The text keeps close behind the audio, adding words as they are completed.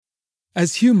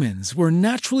As humans, we're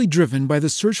naturally driven by the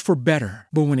search for better.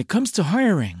 But when it comes to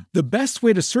hiring, the best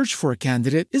way to search for a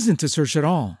candidate isn't to search at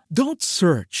all. Don't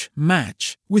search,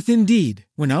 match with Indeed.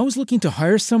 When I was looking to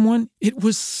hire someone, it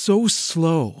was so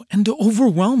slow and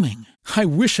overwhelming. I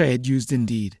wish I had used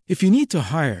Indeed. If you need to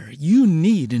hire, you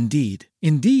need Indeed.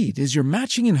 Indeed is your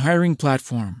matching and hiring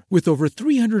platform with over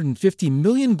 350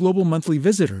 million global monthly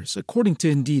visitors, according to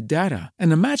Indeed data,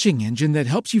 and a matching engine that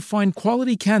helps you find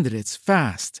quality candidates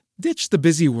fast. Ditch the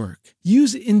busy work.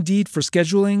 Use Indeed for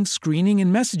scheduling, screening,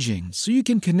 and messaging so you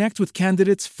can connect with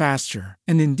candidates faster.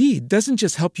 And Indeed doesn't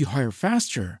just help you hire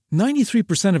faster.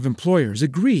 93% of employers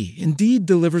agree Indeed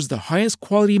delivers the highest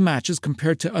quality matches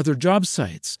compared to other job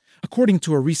sites, according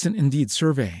to a recent Indeed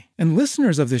survey. And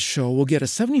listeners of this show will get a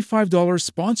 $75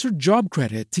 sponsored job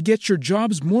credit to get your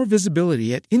jobs more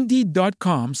visibility at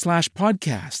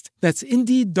Indeed.com/podcast. That's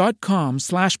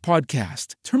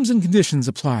Indeed.com/podcast. Terms and conditions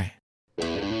apply.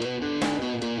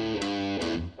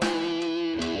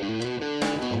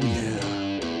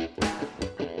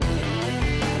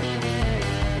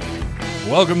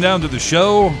 Welcome down to the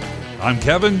show. I'm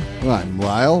Kevin. Well, I'm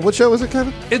Lyle. What show is it,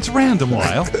 Kevin? It's random,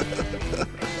 Lyle.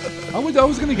 I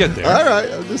was going to get there. All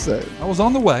right, I'm just saying. I was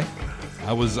on the way.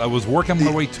 I was working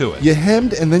my way to it. You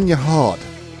hemmed and then you hawed,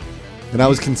 and I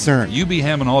was concerned. You be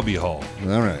ham and I'll be haul.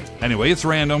 All right. Anyway, it's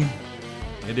random.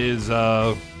 It is,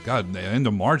 the end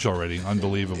of March already,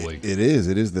 unbelievably. It is.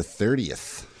 It is the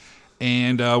 30th.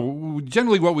 And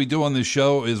generally what we do on this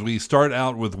show is we start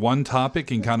out with one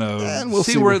topic and kind of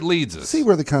see where it leads us. See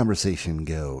where the conversation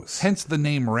goes. Hence the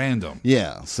name Random.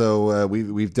 Yeah, so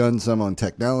we've done some on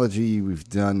technology. We've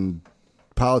done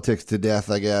politics to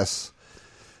death, I guess.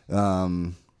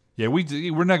 Yeah, we're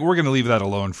going to leave that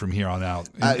alone from here on out.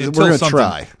 We're going to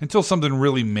try. Until something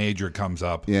really major comes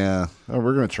up. Yeah,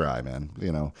 we're going to try, man.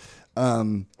 You know,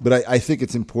 but I think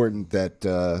it's important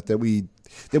that we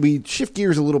shift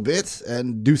gears a little bit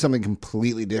and do something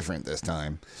completely different this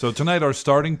time. So tonight our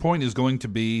starting point is going to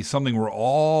be something we're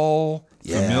all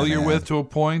familiar with to a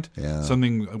point,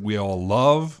 something we all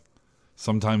love.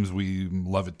 Sometimes we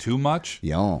love it too much.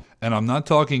 Yeah. And I'm not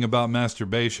talking about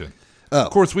masturbation. Oh.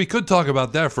 Of course, we could talk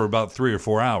about that for about 3 or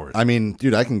 4 hours. I mean,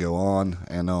 dude, I can go on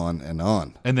and on and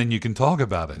on. And then you can talk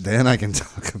about it. Then I can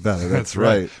talk about it. That's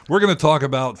right. We're going to talk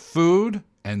about food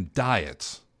and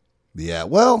diets. Yeah,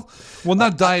 well,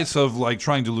 not diets of like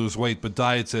trying to lose weight, but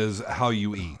diets as how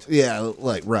you eat. Yeah,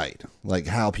 like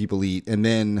how people eat, and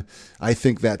then I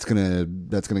think that's gonna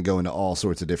go into all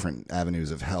sorts of different avenues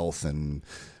of health and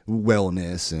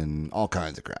wellness and all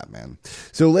kinds of crap, man.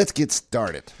 So let's get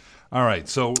started. All right.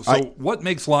 So what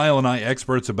makes Lyle and I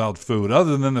experts about food,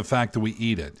 other than the fact that we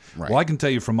eat it? Right. Well, I can tell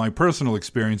you from my personal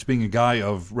experience, being a guy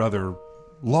of rather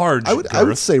large girth. I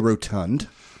would say rotund.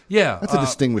 Yeah, that's a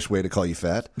distinguished way to call you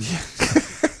fat. Yeah. You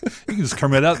can just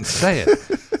come right out and say it.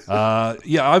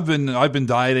 I've been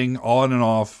dieting on and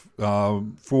off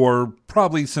for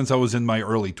probably since I was in my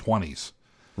early 20s.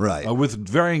 Right. With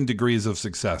varying degrees of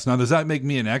success. Now, does that make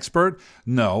me an expert?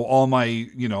 No. All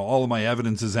of my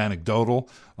evidence is anecdotal.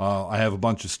 I have a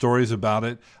bunch of stories about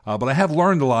it, but I have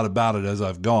learned a lot about it as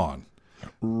I've gone.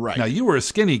 Right. Now, you were a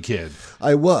skinny kid.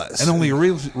 I was. And only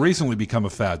recently become a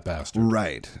fat bastard.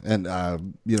 Right. And,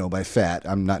 by fat,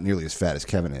 I'm not nearly as fat as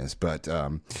Kevin is, but I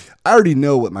already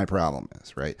know what my problem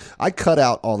is, right? I cut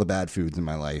out all the bad foods in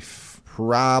my life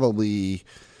probably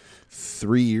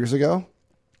 3 years ago.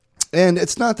 And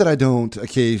it's not that I don't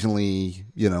occasionally,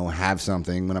 have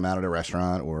something when I'm out at a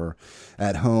restaurant or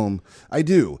at home. I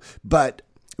do. But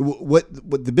what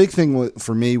the big thing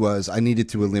for me was I needed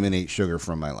to eliminate sugar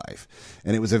from my life.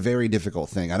 And it was a very difficult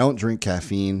thing. I don't drink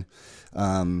caffeine,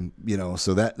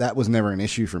 so that was never an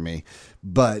issue for me.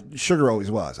 But sugar always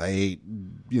was. I ate,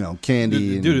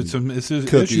 candy and it's an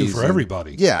issue for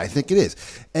everybody. Yeah, I think it is.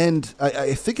 And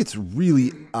I think it's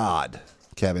really odd,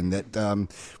 Kevin, that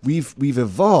we've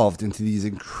evolved into these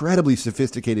incredibly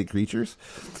sophisticated creatures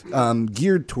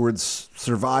geared towards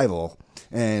survival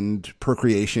and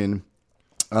procreation.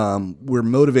 We're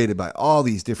motivated by all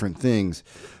these different things,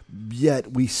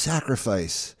 yet we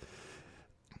sacrifice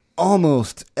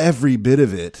almost every bit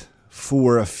of it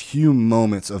for a few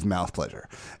moments of mouth pleasure,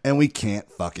 and we can't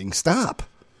fucking stop.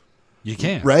 You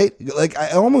can't. Right? Like, I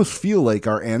almost feel like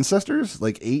our ancestors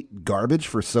ate garbage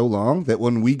for so long that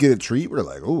when we get a treat, we're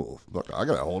like, oh, look, I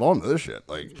got to hold on to this shit.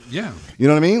 Like, yeah. You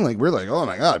know what I mean? Like, we're like, oh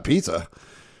my God, pizza.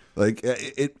 Like,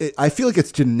 I feel like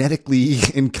it's genetically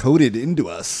encoded into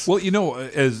us. Well,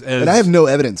 as and I have no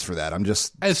evidence for that. I'm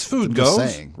just as food goes.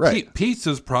 Saying. Right.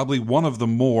 Pizza is probably one of the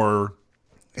more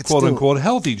quote unquote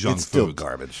healthy junk it's still foods.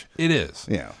 garbage. It is.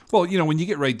 Yeah. Well, when you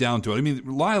get right down to it, I mean,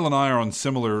 Lyle and I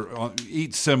are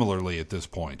eat similarly at this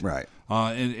point. Right.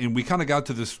 And we kind of got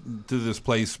to this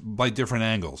place by different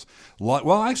angles.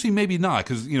 Well, actually, maybe not,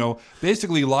 because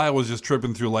basically Lyle was just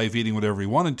tripping through life, eating whatever he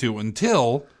wanted to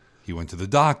until he went to the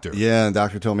doctor. Yeah, and the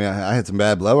doctor told me I had some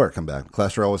bad blood work come back.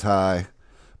 Cholesterol was high,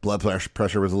 blood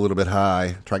pressure was a little bit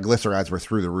high, triglycerides were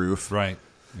through the roof. Right.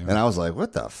 Yeah. And I was like,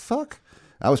 what the fuck?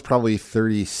 I was probably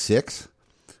 36,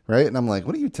 right? And I'm like,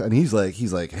 what are you? And he's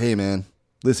like, hey man,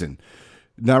 listen,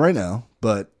 not right now,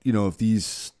 but if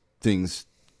these things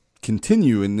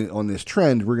continue on this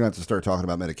trend, we're gonna have to start talking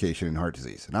about medication and heart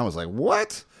disease. And I was like,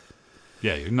 what?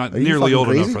 Yeah, you're not nearly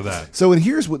old enough for that. So, and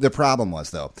here's what the problem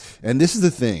was, though. And this is the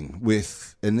thing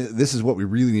and this is what we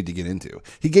really need to get into.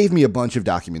 He gave me a bunch of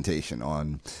documentation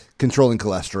on controlling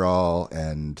cholesterol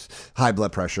and high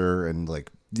blood pressure and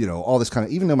all this kind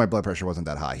of, even though my blood pressure wasn't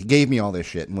that high, he gave me all this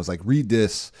shit and was like, read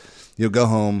this, go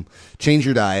home, change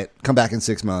your diet, come back in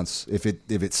 6 months. If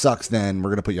it sucks, then we're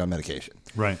going to put you on medication.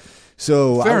 Right.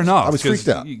 So Fair enough. I was freaked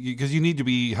out because you need to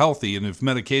be healthy, and if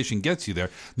medication gets you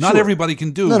there, not everybody can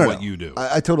do what you do.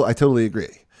 I totally agree.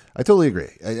 I totally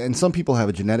agree. And some people have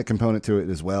a genetic component to it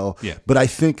as well. Yeah. But I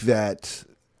think that,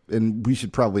 and we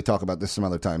should probably talk about this some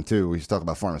other time too. We should talk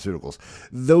about pharmaceuticals.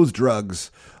 Those drugs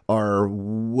are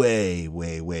way,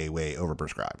 way, way, way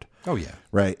overprescribed. Oh yeah.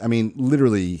 Right. I mean,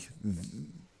 literally,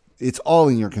 it's all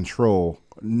in your control.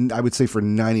 I would say for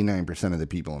 99% of the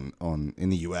people in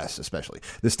the U.S. especially.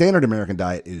 The standard American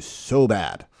diet is so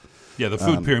bad. Yeah, the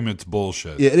food pyramid's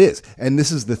bullshit. Yeah, it is. And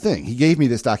this is the thing. He gave me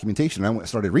this documentation, and I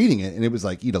started reading it, and it was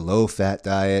like eat a low-fat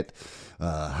diet,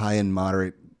 high and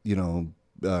moderate,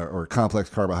 or complex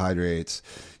carbohydrates.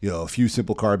 A few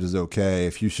simple carbs is okay.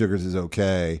 A few sugars is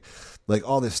okay. Like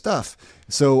all this stuff.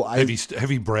 So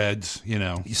heavy breads,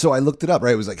 So I looked it up,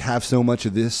 right? It was like have so much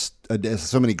of this,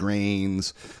 so many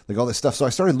grains, like all this stuff. So I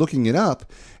started looking it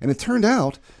up, and it turned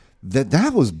out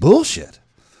that was bullshit.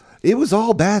 It was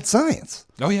all bad science.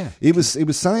 Oh yeah, it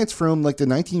was science from like the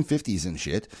 1950s and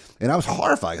shit. And I was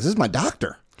horrified because this is my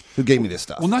doctor who gave me this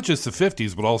stuff. Well, not just the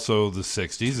 50s, but also the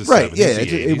 60s, the right? 70s, Yeah, the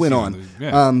 80s, it went on.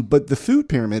 Yeah. But the food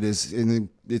pyramid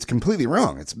it's completely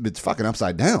wrong. It's fucking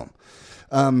upside down.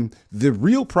 The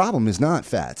real problem is not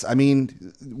fats. I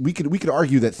mean, we could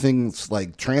argue that things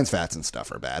like trans fats and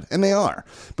stuff are bad, and they are.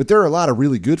 But there are a lot of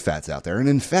really good fats out there, and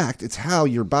in fact, it's how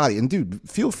your body. And dude,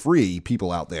 feel free,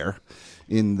 people out there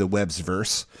in the web's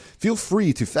verse, feel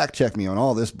free to fact check me on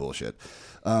all this bullshit.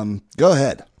 Go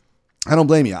ahead. I don't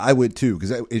blame you. I would too, because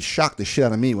it shocked the shit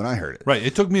out of me when I heard it. Right.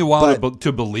 It took me a while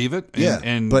to believe it.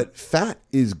 But fat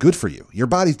is good for you. Your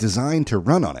body's designed to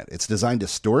run on it. It's designed to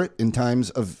store it in times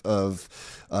of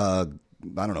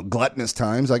gluttonous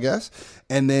times, I guess,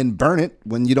 and then burn it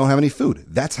when you don't have any food.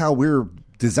 That's how we're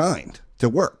designed to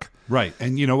work. Right.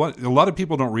 And you know what? A lot of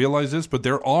people don't realize this, but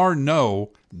there are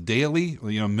no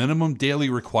minimum daily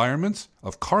requirements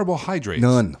of carbohydrates.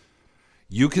 None.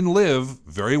 You can live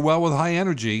very well with high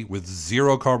energy with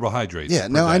zero carbohydrates. Yeah.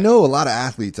 Now, I know a lot of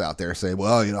athletes out there say,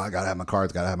 well, I got to have my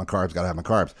carbs, got to have my carbs, got to have my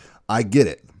carbs. I get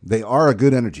it. They are a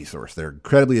good energy source. They're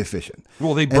incredibly efficient.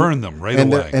 Well, they burn them right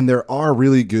away. And there are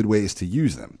really good ways to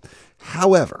use them.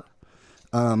 However,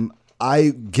 I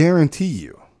guarantee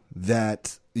you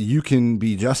that you can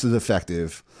be just as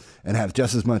effective and have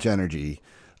just as much energy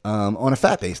on a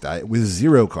fat-based diet with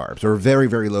zero carbs or very,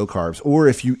 very low carbs. Or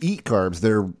if you eat carbs,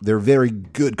 they're very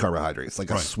good carbohydrates,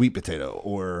 like a sweet potato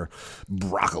or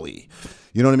broccoli.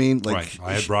 You know what I mean? Right.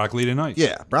 I had broccoli tonight.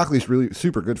 Yeah, broccoli's really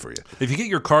super good for you. If you get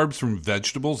your carbs from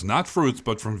vegetables, not fruits,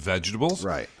 but from vegetables,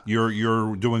 right,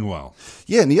 you're doing well.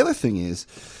 Yeah, and the other thing is,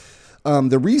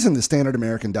 the reason the standard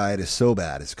American diet is so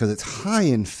bad is because it's high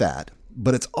in fat,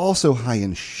 but it's also high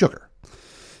in sugar.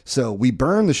 So we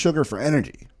burn the sugar for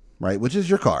energy, right, which is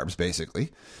your carbs,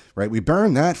 basically, right? We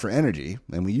burn that for energy,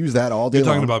 and we use that all day long.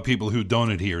 You're talking about people who don't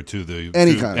adhere to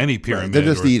any pyramid. Right. They're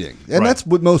just eating. And that's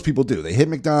what most people do. They hit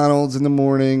McDonald's in the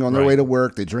morning on their way to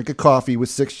work. They drink a coffee with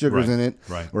 6 sugars in it,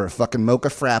 or a fucking mocha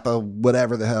frappa,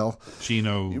 whatever the hell.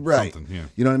 Chino something, yeah.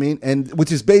 You know what I mean? And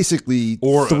which is basically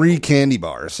 3 candy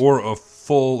bars. Or a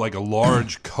full, like a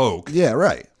large Coke. Yeah,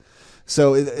 right.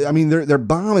 So, I mean, they're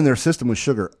bombing their system with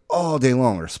sugar all day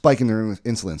long, or spiking their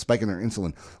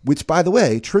insulin, which, by the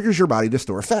way, triggers your body to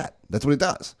store fat. That's what it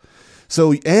does.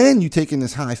 So, and you take in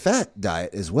this high fat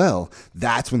diet as well,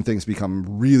 that's when things become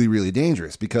really, really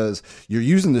dangerous because you're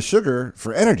using the sugar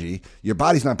for energy. Your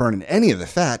body's not burning any of the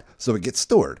fat, so it gets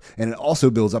stored. And it also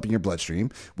builds up in your bloodstream,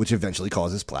 which eventually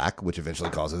causes plaque, which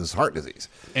eventually causes heart disease.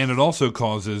 And it also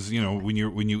causes, when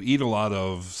you eat a lot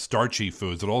of starchy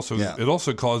foods, it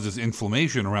also causes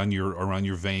inflammation around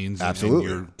your veins Absolutely. and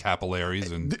your capillaries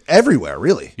and everywhere,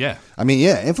 really. Yeah. I mean,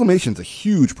 inflammation's a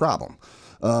huge problem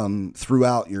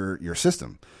throughout your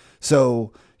system.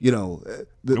 So, and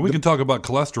we can talk about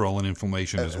cholesterol and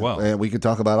inflammation as well. And we could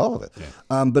talk about all of it.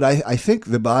 Yeah. But I think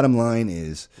the bottom line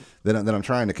is that I'm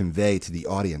trying to convey to the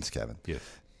audience, Kevin,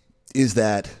 is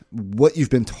that what you've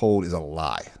been told is a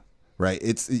lie, right?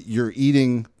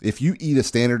 If you eat a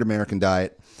standard American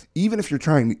diet, even if you're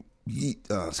trying to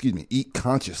eat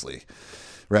consciously,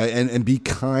 right, and be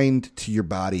kind to your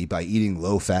body by eating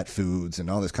low-fat foods and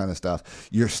all this kind of stuff,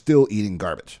 you're still eating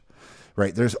garbage,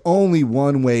 right? There's only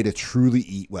one way to truly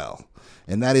eat well,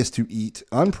 and that is to eat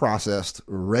unprocessed,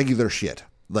 regular shit.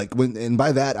 And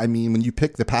by that, I mean when you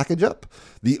pick the package up,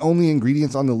 the only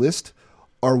ingredients on the list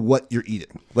are what you're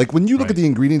eating. Like when you look at the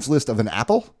ingredients list of an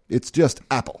apple, it's just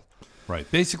apple. Right.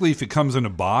 Basically, if it comes in a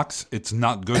box, it's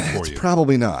not good for you. It's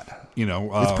probably not.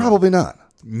 It's probably not.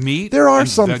 Meat. There are and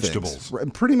some vegetables.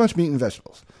 things, pretty much meat and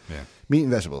vegetables. Yeah. Meat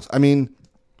and vegetables. I mean,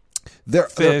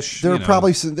 fish. There are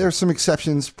probably there's some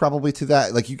exceptions probably to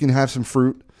that. Like you can have some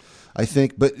fruit, I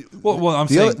think. But I'm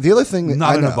saying the other thing that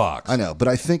not in a box. I know, but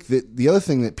I think that the other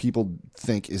thing that people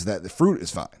think is that the fruit is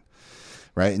fine,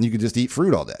 right? And you could just eat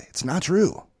fruit all day. It's not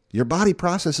true. Your body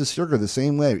processes sugar the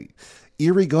same way,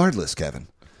 irregardless, Kevin.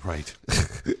 Right.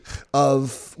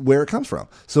 Of where it comes from.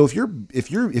 So if you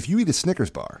eat a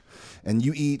Snickers bar and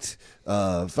you eat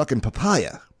fucking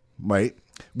papaya, right,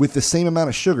 with the same amount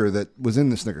of sugar that was in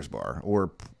the Snickers bar, or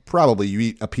probably you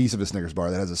eat a piece of a Snickers bar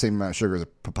that has the same amount of sugar as a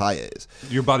papaya is.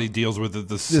 Your body deals with it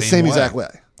the same exact way.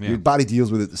 Yeah. Your body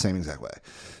deals with it the same exact way.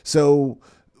 So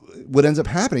what ends up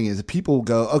happening is that people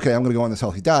go, okay, I'm going to go on this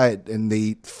healthy diet, and they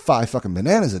eat 5 fucking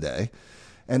bananas a day,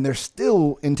 and they're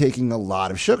still intaking a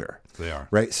lot of sugar. They are.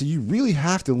 Right? So you really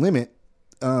have to limit.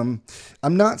 I'm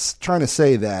not trying to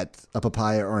say that a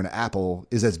papaya or an apple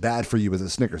is as bad for you as a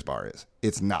Snickers bar is.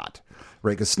 It's not.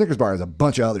 Right? Because Snickers bar has a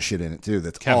bunch of other shit in it too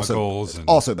that's chemicals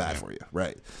also bad for you.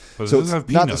 Right? But so it doesn't have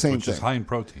not peanuts, the same which thing. is high in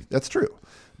protein. That's true.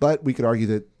 But we could argue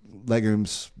that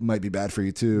legumes might be bad for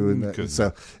you too.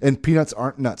 And peanuts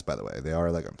aren't nuts, by the way. They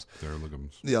are legumes. They're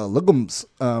legumes. Yeah, legumes.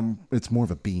 It's more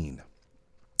of a bean.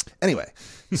 Anyway,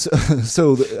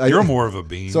 so you're more of a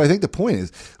bean. So I think the point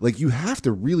is, like, you have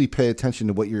to really pay attention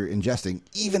to what you're ingesting,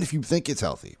 even if you think it's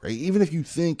healthy, right? Even if you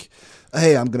think,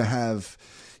 hey, I'm going to have,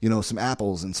 some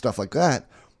apples and stuff like that.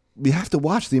 You have to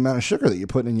watch the amount of sugar that you're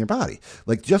putting in your body.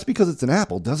 Like, just because it's an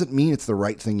apple doesn't mean it's the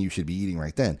right thing you should be eating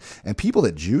right then. And people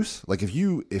that juice, like if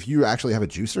you actually have a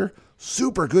juicer,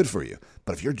 super good for you.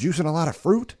 But if you're juicing a lot of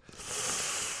fruit,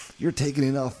 you're taking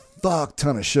in a fuck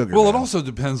ton of sugar. Well, now. it also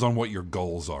depends on what your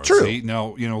goals are. True. See?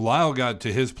 Now, Lyle got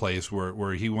to his place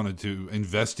where he wanted to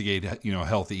investigate,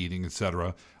 healthy eating,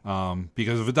 etc.,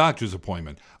 because of a doctor's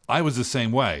appointment. I was the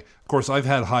same way. Of course, I've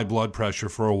had high blood pressure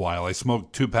for a while. I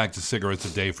smoked 2 packs of cigarettes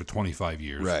a day for 25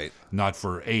 years. Right. Not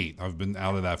for 8. I've been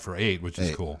out of that for 8, which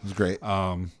is cool. It's great.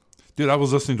 Dude, I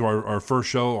was listening to our first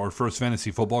show, our first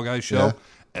Fantasy Football Guys show,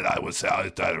 and I was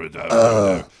it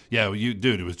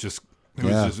was just...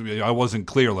 I wasn't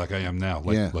clear like I am now.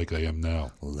 Like I am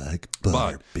now. Like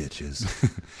butter, bitches.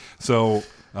 So,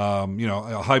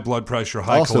 high blood pressure,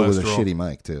 high also cholesterol. with a shitty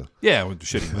mic, too. Yeah, with the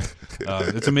shitty mic.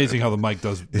 It's amazing how the mic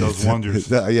does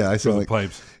wonders I through sound the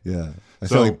pipes. Yeah. I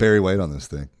sound like Barry White on this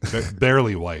thing.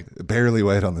 Barely white. Barely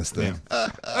white on this thing. Yeah.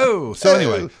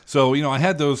 Anyway. So, I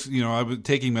had those, I was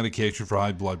taking medication for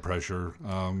high blood pressure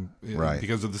right.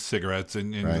 because of the cigarettes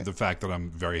and right. the fact that I'm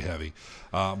very heavy.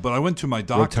 But I went to my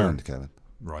doctor. Rotund, Kevin.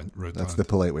 Right. That's the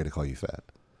polite way to call you fat.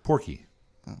 Porky.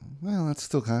 Well, that's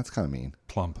kind of mean.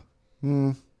 Plump.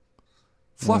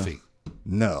 Fluffy.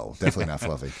 No, definitely not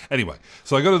fluffy. Anyway,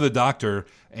 so I go to the doctor,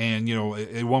 and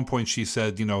at one point she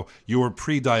said, you were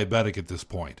pre-diabetic at this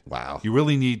point. Wow. You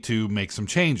really need to make some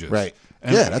changes. Right.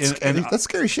 And, yeah, that's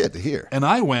scary shit to hear. And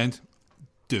I went,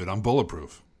 dude, I'm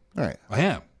bulletproof. All right. I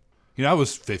am. I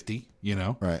was 50.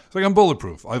 Right. It's like I'm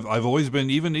bulletproof. I've always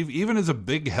been even as a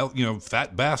big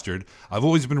fat bastard. I've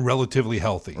always been relatively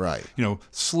healthy. Right.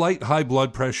 Slight high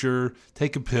blood pressure.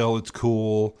 Take a pill. It's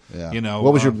cool. Yeah.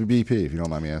 What was your BP, if you don't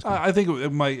mind me asking? I think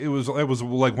it was like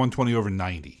 120 over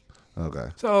 90. Okay.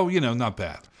 So not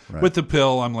bad. Right. With the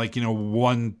pill, I'm like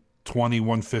 120,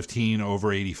 115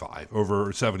 over 85,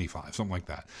 over 75, something like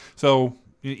that. So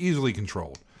easily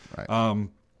controlled. Right.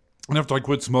 And after I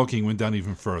quit smoking, it went down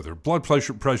even further. Blood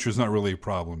pressure is not really a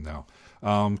problem now.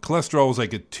 Cholesterol was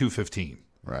like at 215.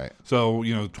 Right. So,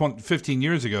 15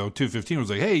 years ago, 215 was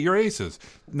like, hey, you're aces.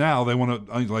 Now they want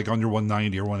to, like, under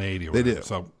 190 or 180 or whatever. They do.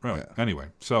 So, really, Yeah. anyway,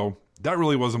 so that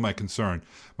really wasn't my concern.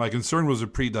 My concern was the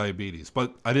pre-diabetes,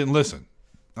 but I didn't listen.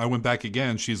 I went back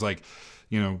again. She's like,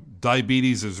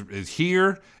 diabetes is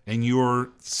here, and you're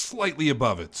slightly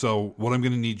above it. So what I'm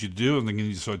going to need you to do, I'm going to need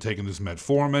you to start taking this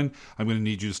metformin. I'm going to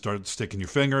need you to start sticking your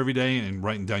finger every day and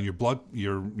writing down your blood,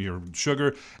 your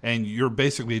sugar, and you're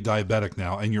basically a diabetic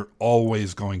now, and you're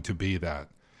always going to be that.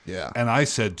 Yeah. And I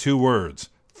said 2 words,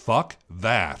 fuck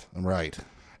that. Right.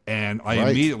 And I Right.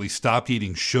 immediately stopped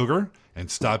eating sugar and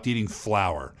stopped eating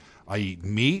flour. I eat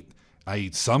meat, I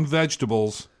eat some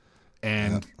vegetables,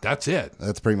 and that's it.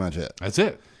 That's pretty much it. That's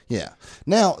it. Yeah.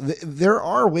 Now, there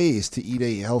are ways to eat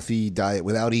a healthy diet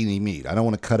without eating meat. I don't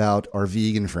want to cut out our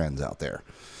vegan friends out there,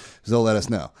 so they'll let us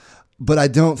know. But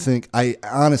I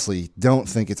honestly don't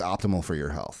think it's optimal for your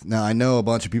health. Now, I know a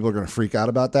bunch of people are going to freak out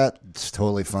about that. It's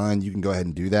totally fine. You can go ahead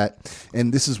and do that.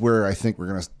 And this is where I think we're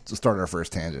going to start our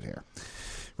first tangent here,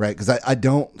 right? Because I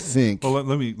don't think. Well,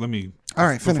 let me. All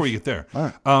right, before finish. you get there.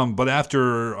 All right. But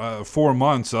after 4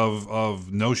 months of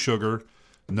no sugar,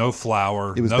 no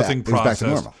flour, It was nothing back- it was back processed, to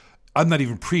normal. I'm not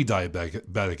even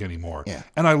pre-diabetic anymore. Yeah.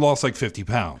 And I lost like 50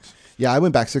 pounds. Yeah, I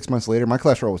went back 6 months later. My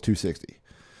cholesterol was 260.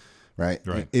 Right.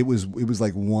 Right. It was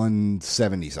like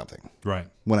 170 something Right.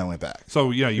 when I went back.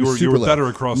 So yeah, you It was were super low. better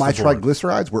across My the board.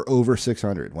 triglycerides were over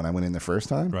 600 when I went in the first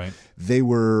time. Right. They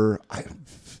were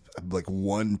like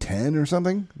 110 or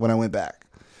something when I went back.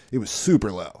 It was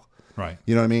super low. Right.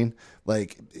 You know what I mean?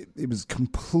 Like it was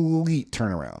complete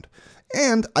turnaround.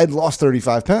 And I'd lost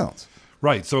 35 pounds.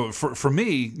 Right. So for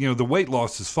me, the weight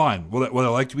loss is fine. Would I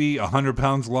like to be 100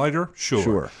 pounds lighter?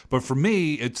 Sure. But for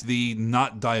me, it's the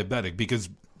not diabetic because,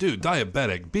 dude,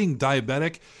 being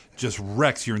diabetic just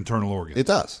wrecks your internal organs. It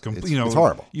does. It's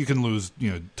horrible. You can lose,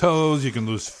 toes. You can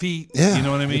lose feet. Yeah. You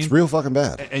know what I mean? It's real fucking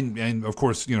bad. And of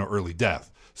course, early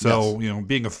death. So, Yes.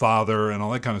 being a father and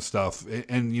all that kind of stuff.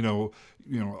 And,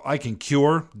 I can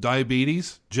cure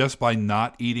diabetes just by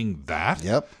not eating that.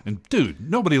 Yep. And, dude,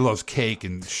 nobody loves cake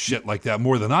and shit like that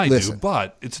more than I Listen. do,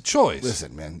 but it's a choice.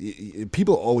 Listen, man,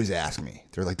 people always ask me.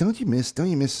 They're like, don't you miss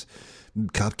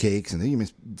cupcakes and don't you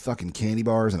miss fucking candy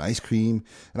bars and ice cream?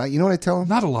 And you know what I tell them?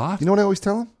 Not a lot. You know what I always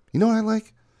tell them? You know what I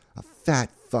like? A fat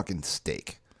fucking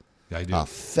steak. Yeah, I do. A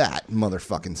fat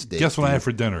motherfucking steak. Guess what I dude. had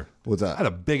for dinner? What's that? I had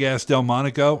a big-ass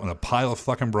Delmonico and a pile of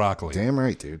fucking broccoli. Damn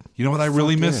right, dude. You know what I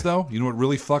really miss, yeah. though? You know what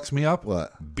really fucks me up?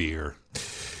 What? Beer.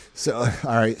 So,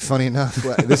 all right, funny enough,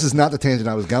 this is not the tangent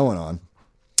I was going on,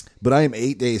 but I am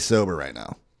 8 days sober right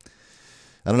now.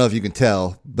 I don't know if you can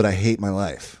tell, but I hate my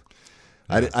life.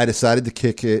 I decided to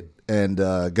kick it and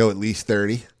go at least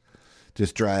 30,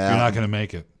 just dry out. You're not going to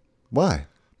make it Why?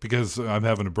 because I'm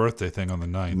having a birthday thing on the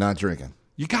 9th. Not drinking.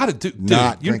 You got to do, dude,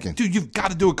 Not drinking. Dude, you've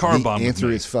got to do a car The bomb. answer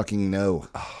with me. is fucking no.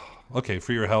 Okay,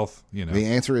 for your health, The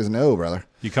answer is no, brother.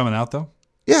 You coming out though?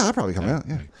 Yeah, I'll probably come out.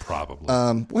 Yeah. Probably.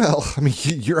 Well, I mean,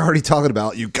 you're already talking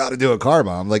about you got to do a car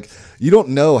bomb. Like, you don't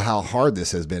know how hard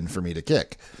this has been for me to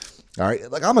kick. All right,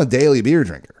 like I'm a daily beer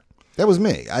drinker. That was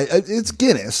me. It's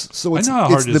Guinness, so it's, I know how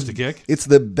hard it's it is the, to kick. It's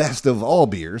the best of all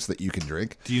beers that you can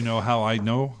drink. Do you know how I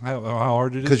know how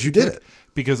hard it is? 'Cause you to did kick? it.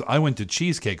 Because I went to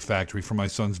Cheesecake Factory for my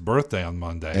son's birthday on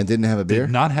Monday. And didn't have a beer?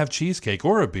 Did not have cheesecake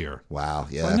or a beer. Wow.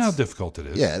 Yeah. I know how difficult it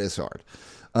is. Yeah, it is hard.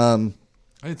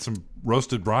 I had some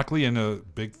roasted broccoli and a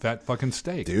big fat fucking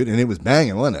steak. Dude, and it was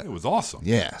banging, wasn't it? It was awesome.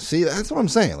 Yeah. See, that's what I'm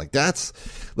saying. Like, that's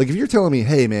like if you're telling me,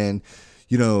 hey, man,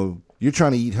 you're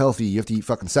trying to eat healthy, you have to eat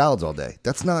fucking salads all day.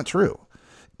 That's not true.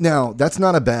 Now, that's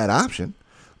not a bad option.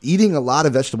 Eating a lot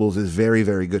of vegetables is very,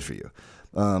 very good for you.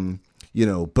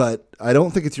 But I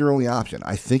don't think it's your only option.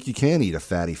 I think you can eat a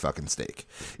fatty fucking steak.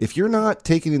 If you're not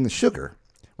taking in the sugar,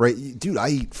 right? Dude, I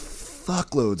eat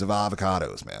fuckloads of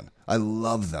avocados, man. I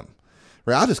love them.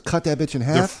 Right? I'll just cut that bitch in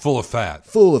They're half. full of fat.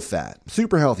 Full of fat.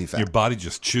 Super healthy fat. Your body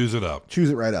just chews it up.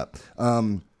 Choose it right up.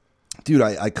 Dude,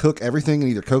 I cook everything in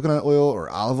either coconut oil or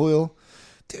olive oil.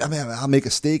 Dude, I'll make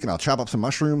a steak and I'll chop up some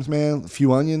mushrooms, man, a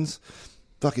few onions,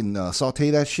 fucking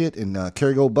saute that shit in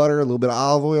Kerrygold butter, a little bit of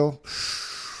olive oil.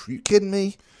 You kidding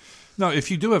me? Now, if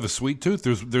you do have a sweet tooth,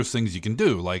 there's things you can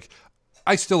do. Like,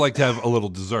 I still like to have a little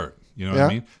dessert. You know what I Yeah.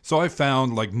 mean? So I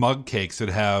found like mug cakes that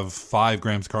have 5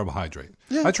 grams carbohydrate.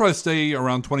 Yeah. I try to stay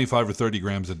around 25 or 30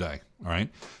 grams a day. All right.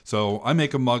 So I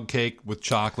make a mug cake with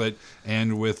chocolate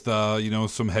and with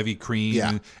some heavy cream.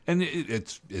 Yeah. And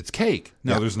it's cake.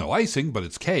 Now Yeah. there's no icing, but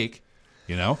it's cake.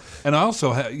 You know, and I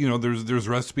also there's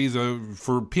recipes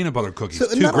for peanut butter cookies,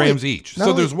 So, 2 grams each. not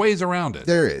So only- there's ways around it.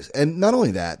 There is. And not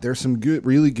only that, there's some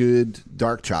really good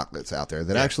dark chocolates out there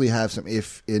that actually have some,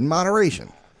 if in moderation,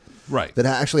 Right. that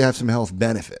actually have some health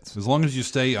benefits. As long as you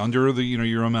stay under the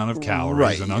your amount of calories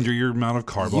Right. and under your amount of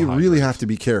carbohydrates. You really have to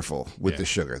be careful with Yeah. the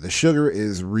sugar. The sugar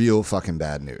is real fucking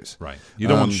bad news. Right. You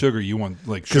don't want sugar. You want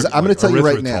like Because sugar. I'm going to tell you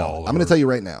right now. erythritol I'm going or- to tell you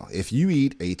right now. If you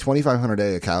eat a 2,500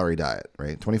 a calorie diet,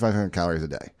 right, 2,500 calories a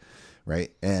day,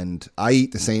 right, and I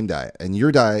eat the same diet, and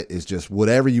your diet is just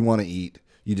whatever you want to eat,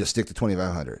 you just stick to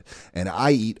 2,500, and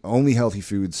I eat only healthy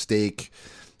foods, steak,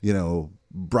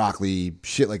 broccoli,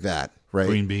 shit like that, right,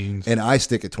 Green beans. and I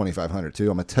stick at 2,500 too.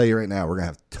 I'm going to tell you right now, we're going to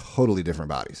have totally different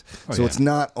bodies. So yeah. it's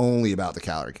not only about the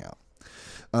calorie count.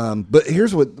 But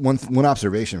here's one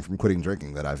observation from quitting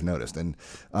drinking that I've noticed, and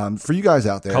for you guys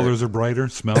out there, Colors are brighter.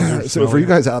 Smells are so for you smellier.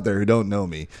 guys out there who don't know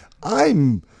me,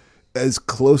 I'm as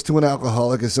close to an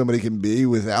alcoholic as somebody can be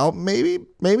without maybe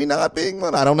not being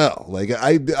one. I don't know. Like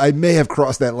I may have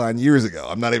crossed that line years ago.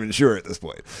 I'm not even sure at this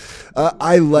point.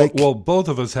 I like. Well, both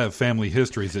of us have family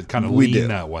histories that kind of we lean do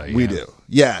that way. We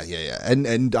yeah. do. Yeah.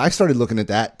 And I started looking at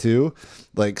that too.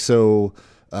 Like so.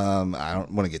 I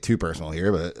don't want to get too personal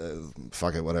here, but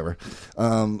fuck it, whatever.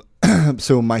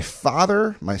 So my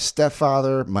father, my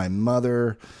stepfather, my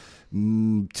mother,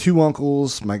 2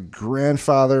 uncles, my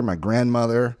grandfather, my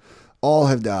grandmother, all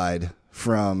have died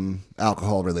from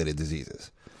alcohol-related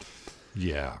diseases.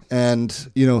 Yeah. And,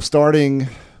 starting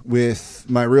with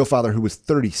my real father, who was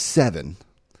 37,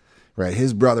 right?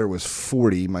 His brother was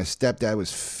 40. My stepdad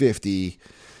was 50.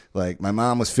 Like, my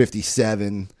mom was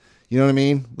 57. You know what I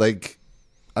mean? Like,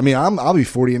 I'll be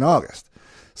 40 in August.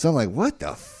 So I'm like, what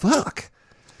the fuck?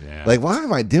 Yeah. Like, why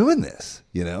am I doing this?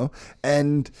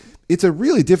 And it's a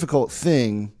really difficult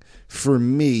thing for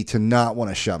me to not want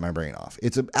to shut my brain off.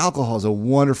 Alcohol is a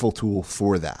wonderful tool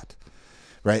for that,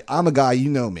 right? I'm a guy, you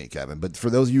know me, Kevin, but for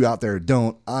those of you out there who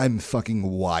don't, I'm fucking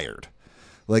wired.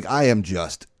 Like, I am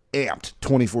just amped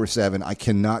 24/7. I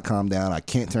cannot calm down. I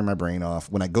can't turn my brain off.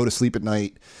 When I go to sleep at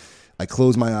night, I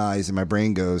close my eyes and my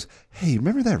brain goes, hey,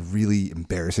 remember that really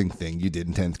embarrassing thing you did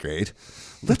in 10th grade?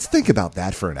 Let's think about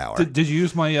that for an hour. Did you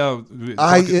use my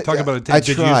talk about it? I Did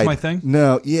you tried. use my thing?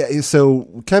 No, yeah.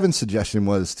 So Kevin's suggestion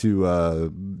was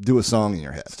to do a song in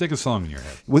your head. Stick a song in your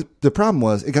head. The problem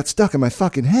was it got stuck in my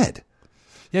fucking head.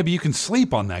 Yeah, but you can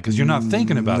sleep on that because you're not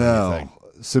thinking about anything.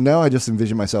 So now I just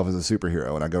envision myself as a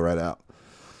superhero and I go right out.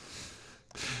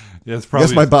 Yeah, it's I probably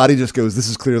guess my body just goes, this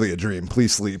is clearly a dream.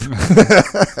 Please sleep.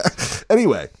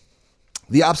 Anyway,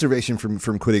 the observation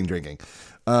from quitting drinking.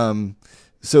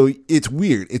 So it's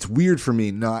weird. It's weird for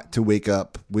me not to wake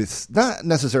up with not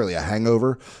necessarily a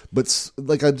hangover, but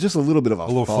like just a little bit of a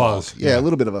little fog. fuzz. Yeah, Yeah. a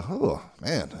little bit of oh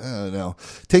man, I don't know.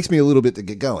 Takes me a little bit to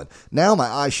get going. Now my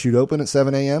eyes shoot open at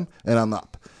 7 a.m. and I'm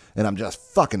up and I'm just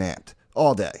fucking amped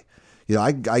all day.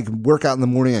 I work out in the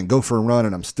morning and go for a run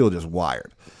and I'm still just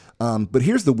wired. But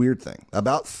here's the weird thing.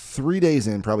 About 3 days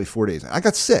in, probably 4 days in, I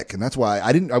got sick, and that's why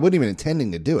I wasn't even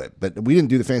intending to do it. But we didn't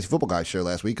do the Fantasy Football Guys show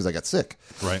last week because I got sick.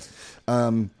 right.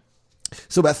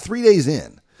 So about 3 days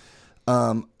in,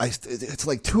 it's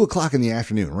like 2:00 in the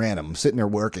afternoon, random. I'm sitting there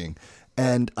working,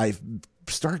 and I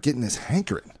start getting this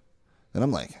hankering, and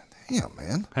I'm like, damn,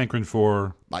 man. Hankering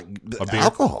for Like a beer?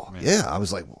 alcohol. Yeah. I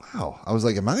was like, wow. I was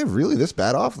like, am I really this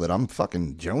bad off that I'm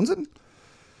fucking jonesing?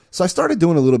 So I started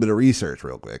doing a little bit of research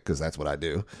real quick because that's what I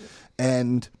do.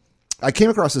 And I came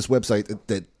across this website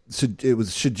that it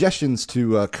was suggestions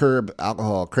to curb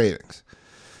alcohol cravings.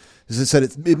 It said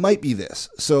it might be this.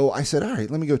 So I said, all right,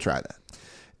 let me go try that.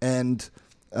 And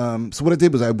so what I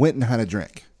did was I went and had a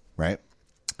drink, right?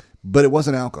 But it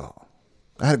wasn't alcohol.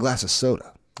 I had a glass of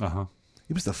soda. Uh-huh.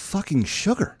 It was the fucking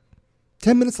sugar.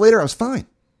 10 minutes later, I was fine.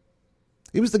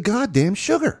 It was the goddamn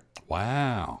sugar.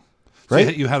 Wow. Right?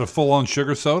 So you had a full-on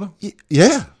sugar soda?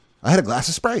 Yeah. I had a glass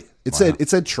of Sprite. It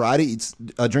said try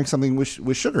to drink something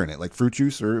with sugar in it, like fruit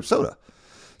juice or soda.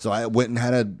 So I went and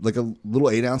had a little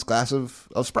 8-ounce glass of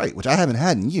Sprite, which I haven't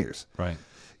had in years. Right.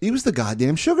 It was the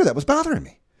goddamn sugar that was bothering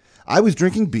me. I was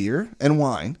drinking beer and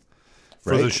wine.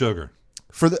 For the sugar.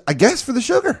 I guess for the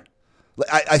sugar.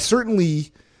 I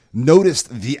certainly noticed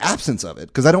the absence of it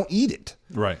because I don't eat it.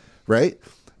 Right. Right?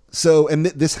 So, and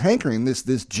this hankering,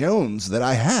 this Jones that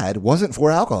I had wasn't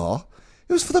for alcohol.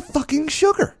 It was for the fucking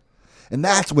sugar. And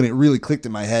that's when it really clicked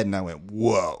in my head and I went,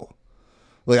 whoa.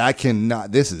 Like, I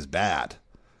cannot, this is bad.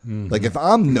 Mm-hmm. Like, if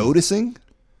I'm noticing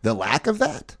the lack of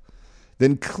that,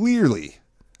 then clearly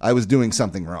I was doing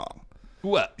something wrong.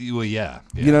 Well, yeah.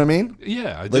 You know what I mean?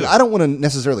 Yeah, I do. Like, I don't want to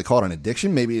necessarily call it an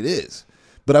addiction. Maybe it is.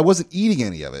 But I wasn't eating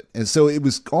any of it. And so it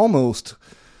was almost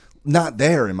not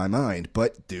there in my mind.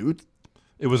 But, dude,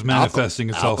 It was manifesting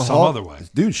itself some alcohol- other way.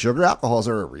 Dude, sugar alcohols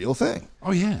are a real thing.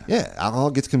 Oh, yeah. Yeah,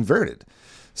 alcohol gets converted.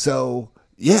 So,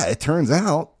 yeah, it turns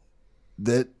out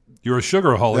that You're a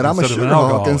sugaraholic I'm a instead of an sugaraholic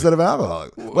alcoholic. instead of an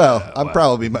alcoholic. Well, I'm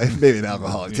probably maybe an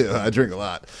alcoholic too. I drink a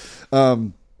lot.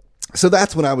 So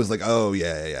that's when I was like, oh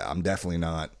yeah, I'm definitely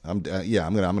not. I'm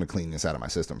gonna clean this out of my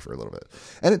system for a little bit,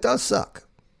 and it does suck.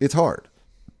 It's hard.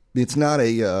 It's not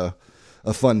a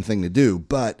fun thing to do,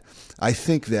 but I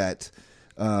think that,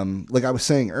 like I was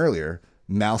saying earlier,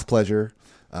 mouth pleasure,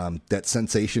 that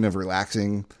sensation of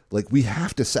relaxing, like we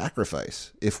have to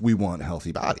sacrifice if we want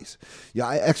healthy bodies. Yeah,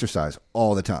 I exercise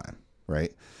all the time,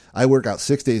 right? I work out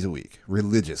 6 days a week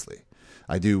religiously.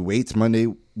 I do weights Monday,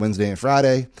 Wednesday, and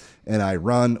Friday, and I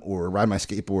run or ride my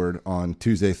skateboard on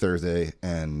Tuesday, Thursday,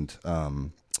 and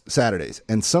Saturdays.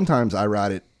 And sometimes I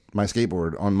ride my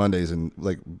skateboard on Mondays and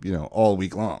all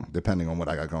week long, depending on what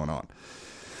I got going on.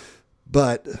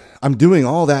 But I'm doing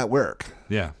all that work.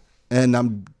 Yeah. And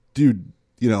I'm,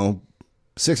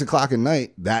 6 o'clock at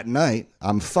night, that night,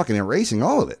 I'm fucking erasing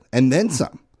all of it. And then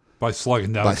some. By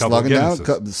slugging down By a couple of slugging down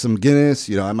Guinnesses. some Guinness.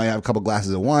 I might have a couple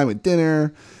glasses of wine with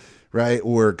dinner, right?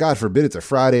 Or God forbid it's a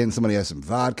Friday and somebody has some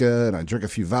vodka and I drink a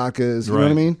few vodkas. You know what I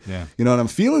Right. mean? Yeah. And I'm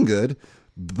feeling good,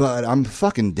 but I'm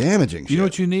fucking damaging shit. You know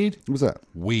what you need? What's that?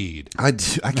 Weed. I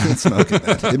can't smoke it,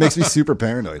 man. It makes me super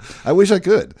paranoid. I wish I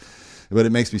could, but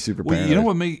it makes me super Well, paranoid.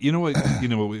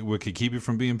 what could keep you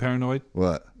from being paranoid?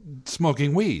 What?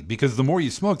 Smoking weed, because the more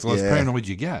you smoke, the less Yeah. paranoid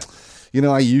you get.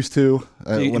 I used to.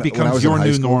 It becomes when I was your in high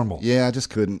new school. normal. Yeah, I just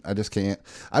couldn't. I just can't.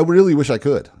 I really wish I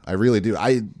could. I really do.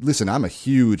 I'm a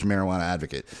huge marijuana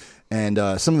advocate. And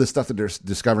some of the stuff that they're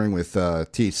discovering with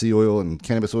THC oil and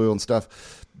cannabis oil and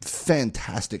stuff,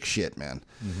 fantastic shit, man.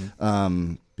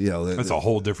 That's a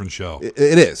whole different show. It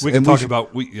is. We can And talk should-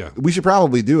 about We should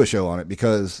probably do a show on it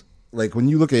because, like, when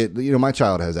you look at, my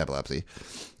child has epilepsy.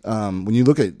 When you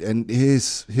look at, and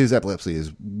his epilepsy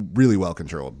is really well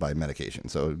controlled by medication,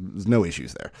 so there's no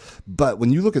issues there. But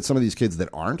when you look at some of these kids that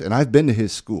aren't, and I've been to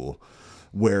his school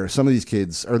where some of these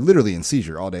kids are literally in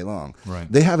seizure all day long. Right.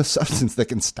 They have a substance that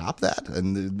can stop that,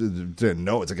 and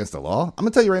no, it's against the law. I'm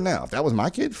gonna tell you right now, if that was my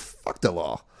kid, fuck the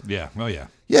law. Yeah. Oh, yeah.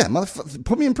 Yeah, motherfucker,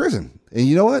 put me in prison. And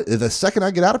you know what? The second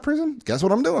I get out of prison, guess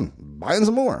what I'm doing? Buying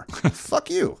some more. Fuck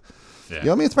you. Yeah. You know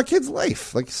what I mean? It's my kid's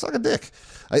life. Like, suck a dick.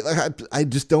 I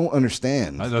just don't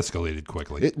understand. That escalated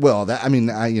quickly.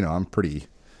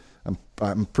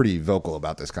 I'm pretty vocal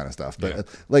about this kind of stuff. But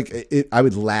Yeah. I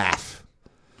would laugh,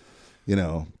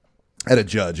 at a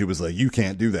judge who was like, "You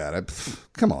can't do that."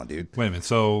 Come on, dude. Wait a minute.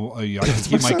 So I can It's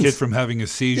keep my my kid son's- from having a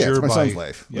seizure Yeah, it's my by son's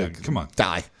life. Yeah, Like, come on.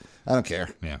 die. I don't care.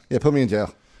 Yeah. Put me in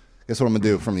jail. Guess what I'm gonna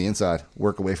do from the inside?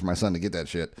 Work away from my son to get that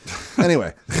shit.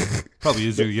 Anyway, Probably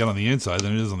easier to get on the inside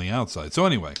than it is on the outside. So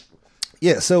anyway,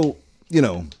 yeah. So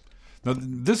now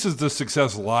this is the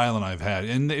success Lyle and I've had,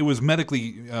 and it was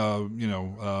medically,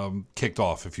 kicked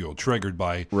off, if you will, triggered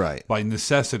by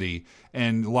necessity.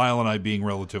 And Lyle and I, being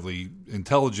relatively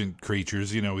intelligent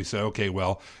creatures, we say, okay,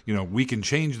 well, we can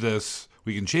change this.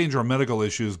 We can change our medical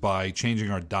issues by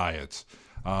changing our diets.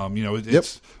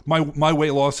 It's my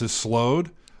weight loss has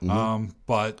slowed,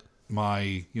 but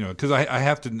my, because I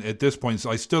have to, at this point,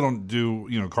 I still don't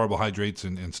do, carbohydrates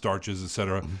and starches, et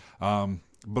cetera.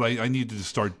 But I need to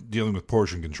start dealing with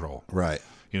portion control. right.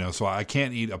 So I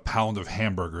can't eat a pound of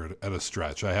hamburger at a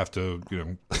stretch. I have to,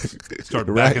 start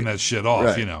Right. backing that shit off,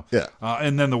 Right. Yeah.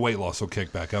 and then the weight loss will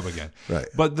kick back up again. Right.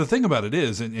 But the thing about it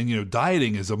is, and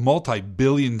dieting is a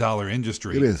multi-billion-dollar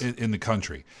industry It is. in the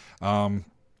country. And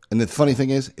the funny thing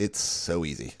is, it's so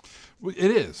easy.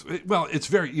 It is. It's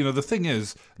very, the thing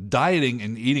is, dieting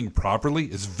and eating properly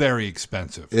is very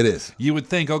expensive. It is. You would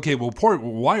think, okay, well,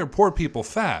 why are poor people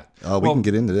fat? We can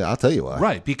get into that. I'll tell you why.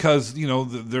 Right, because,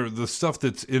 the stuff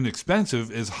that's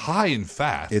inexpensive is high in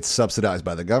fat. It's subsidized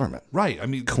by the government. Right. I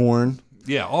mean, Corn.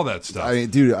 Yeah, all that stuff. I mean,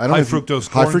 dude, I don't high know if you- fructose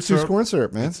high corn fructose syrup. corn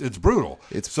syrup, man. It's brutal.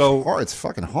 It's so hard. It's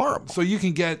fucking horrible. So you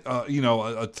can get a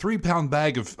 3-pound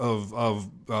bag of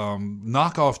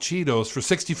knockoff Cheetos for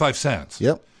 65 cents.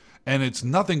 Yep. And it's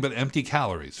nothing but empty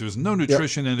calories. There's no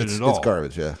nutrition in it at all. It's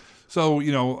garbage. Yeah. So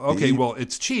okay, well,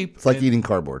 it's cheap. It's like and- eating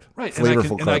cardboard. Right,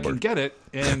 Flavorful and I can cardboard. get it,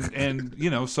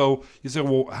 and so you say,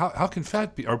 well, how can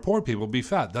or poor people be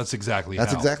fat? That's exactly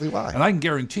That's how. exactly why. And I can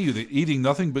guarantee you that eating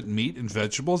nothing but meat and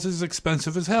vegetables is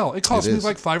expensive as hell. It costs It me is.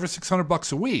 like $500 or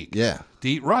 $600 a week. Yeah. to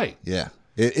eat right. Yeah.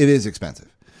 It is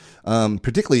expensive,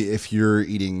 particularly if you're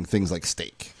eating things like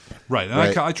steak. Right, and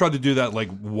Right. I try to do that like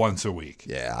once a week.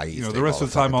 Yeah, I eat. the steak rest all of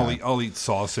the time fucking I'll eat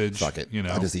sausage. Fuck it.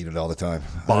 I I just eat it all the time.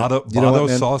 Bado You know what,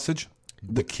 man? sausage,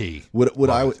 the key.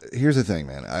 Here's the thing,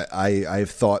 man.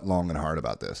 I've thought long and hard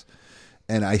about this,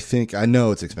 and I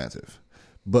know it's expensive,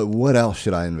 but what else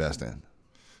should I invest in?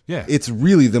 Yeah. It's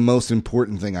really the most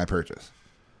important thing I purchase.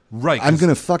 Right. I'm going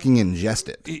to fucking ingest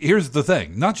it. Here's the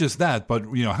thing. Not just that, but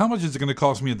how much is it going to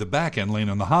cost me at the back end laying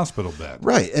on the hospital bed?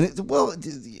 Right. And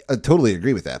I totally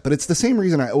agree with that. But it's the same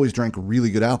reason I always drank really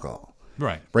good alcohol.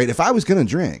 Right. Right. If I was going to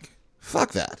drink,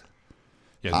 fuck that.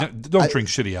 Yeah. Don't drink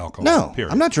shitty alcohol. No,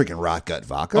 period. I'm not drinking rot gut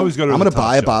vodka. Always go to I'm the going to top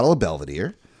buy a shelf. bottle of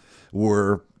Belvedere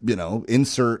or,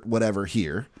 insert whatever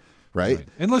here. Right?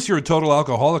 Unless you're a total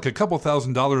alcoholic, a couple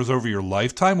 $1,000s over your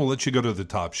lifetime will let you go to the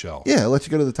top shelf. Yeah, let you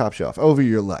go to the top shelf over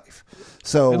your life.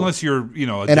 So unless you're,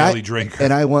 a daily drinker.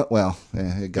 And I want, then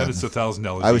it's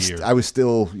 $1,000 a year. I was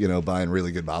still, buying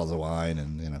really good bottles of wine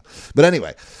and, But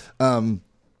anyway,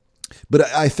 but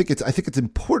I think it's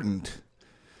important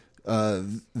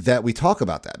that we talk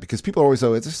about that because people always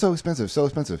say, it's so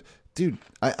expensive. Dude,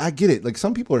 I get it. Like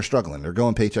some people are struggling. They're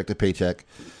going paycheck to paycheck.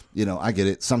 I get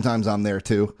it. Sometimes I'm there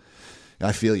too.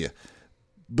 I feel you.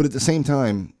 But at the same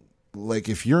time, like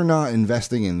if you're not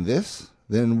investing in this,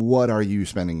 then what are you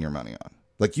spending your money on?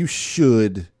 Like you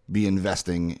should be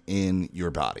investing in your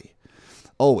body.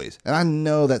 Always. And I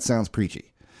know that sounds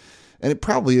preachy. And it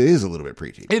probably is a little bit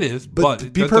preachy. It is, but to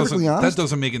be perfectly honest, that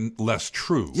doesn't make it less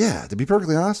true. Yeah, to be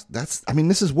perfectly honest, this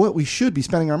is what we should be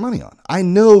spending our money on. I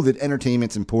know that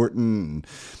entertainment's important,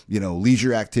 and,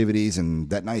 leisure activities and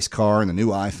that nice car and the new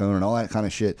iPhone and all that kind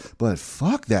of shit, but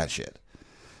fuck that shit.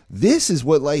 This is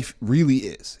what life really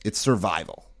is. It's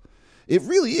survival. It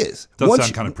really is. Does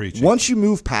sound kind of preachy. Once you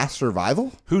move past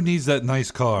survival. Who needs that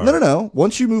nice car? No.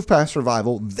 Once you move past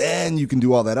survival, then you can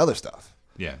do all that other stuff.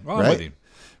 Yeah. Well, right? I'm with you.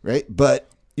 Right?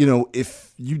 But,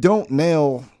 if you don't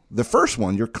nail the first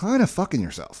one, you're kind of fucking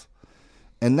yourself.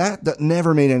 And that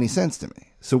never made any sense to me.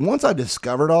 So once I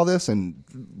discovered all this and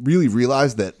really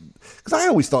realized that, because I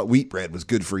always thought wheat bread was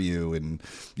good for you and,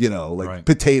 Right.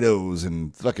 potatoes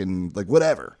and fucking like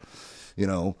whatever,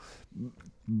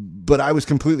 but I was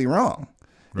completely wrong.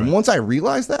 Right. And once I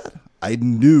realized that, I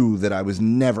knew that I was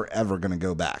never, ever going to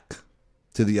go back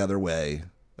to the other way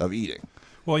of eating.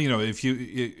 Well, if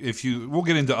you, we'll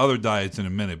get into other diets in a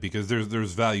minute because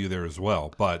there's value there as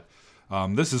well. But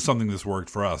this is something that's worked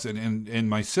for us. And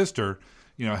my sister,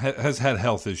 has had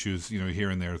health issues, here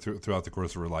and there throughout the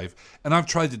course of her life. And I've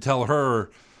tried to tell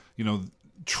her,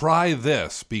 try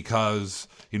this because,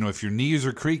 if your knees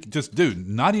are creaky, just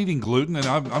not eating gluten. And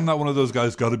I'm not one of those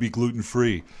guys got to be gluten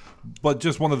free. But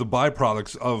just one of the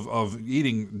byproducts of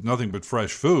eating nothing but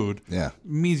fresh food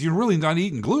means you're really not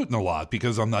eating gluten a lot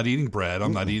because I'm not eating bread.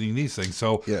 I'm not eating these things.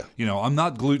 So, I'm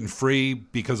not gluten free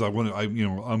because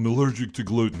I'm allergic to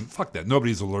gluten. Fuck that.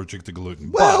 Nobody's allergic to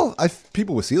gluten. Well,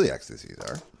 people with celiac disease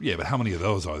are. Yeah, but how many of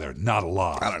those are there? Not a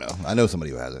lot. I don't know. I know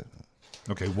somebody who has it.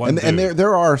 Okay, and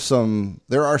there are some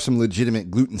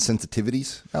legitimate gluten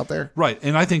sensitivities out there. Right,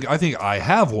 and I think I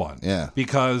have one. Yeah.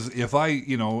 Because if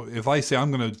I say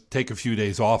I'm going to take a few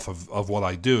days off of what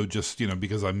I do, just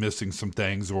because I'm missing some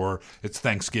things or it's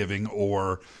Thanksgiving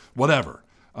or whatever,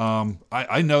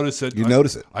 I notice it.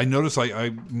 Notice it. I notice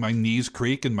my knees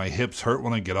creak and my hips hurt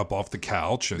when I get up off the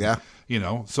couch. And,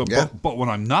 So, but when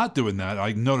I'm not doing that,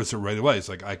 I notice it right away. It's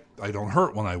like I don't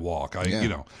hurt when I walk.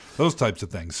 Those types of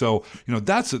things. So,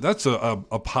 that's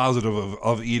a positive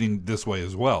of eating this way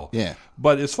as well. Yeah.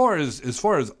 But as far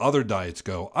as other diets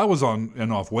go, I was on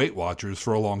and off Weight Watchers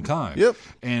for a long time. Yep.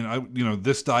 And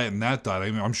this diet and that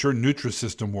diet. I'm sure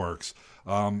Nutrisystem works.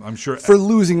 I'm sure for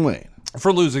losing weight.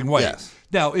 For losing weight. Yes.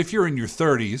 Now, if you're in your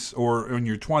 30s or in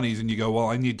your 20s and you go, well,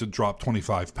 I need to drop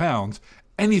 25 pounds,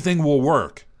 anything will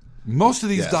work. Most of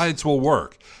these diets will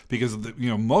work because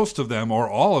most of them or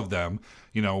all of them,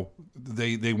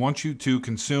 they want you to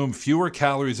consume fewer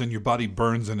calories than your body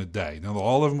burns in a day. Now,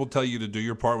 all of them will tell you to do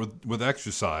your part with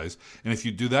exercise, and if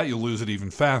you do that, you'll lose it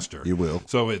even faster. You will.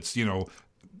 So it's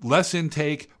less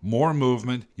intake, more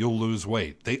movement, you'll lose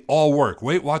weight. They all work.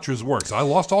 Weight Watchers works. I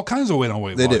lost all kinds of weight on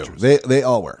Weight Watchers. They do. They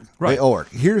all work. Right. They all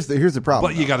work. Here's the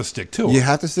problem. But you got to stick to it. You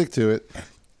have to stick to it.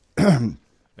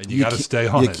 And you got to stay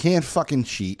on it. You can't fucking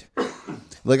cheat.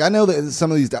 Like I know that some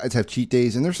of these diets have cheat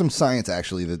days, and there's some science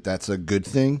actually that's a good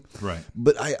thing. Right.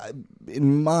 But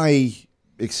in my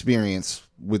experience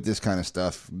with this kind of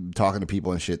stuff, talking to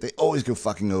people and shit, they always go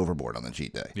fucking overboard on the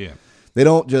cheat day. Yeah. They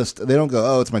don't go,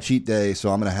 oh, it's my cheat day,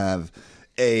 so I'm going to have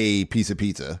a piece of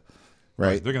pizza,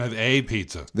 right? They're going to have a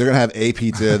pizza. They're going to have a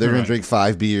pizza. They're going Right. to drink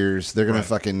 5 beers. They're going to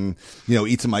fucking,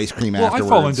 eat some ice cream afterwards. I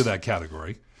fall into that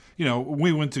category. When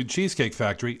we went to Cheesecake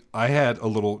Factory, I had a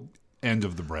little end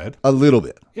of the bread. A little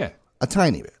bit. Yeah. a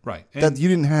tiny bit. Right. That you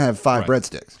didn't have 5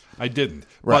 breadsticks. I didn't.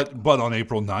 Right. But on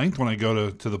April 9th, when I go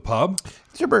to the pub,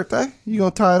 It's your birthday. You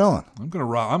gonna tie it on? I'm gonna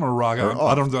rock out.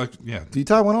 off. I don't. Yeah. Do you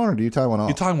tie one on or do you tie one off?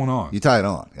 You tie one on, You tie it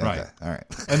on. Okay. Right. All right.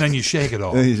 and then you shake it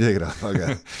off. Then you shake it off.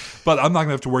 Okay. But I'm not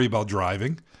gonna have to worry about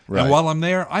driving. Right. And while I'm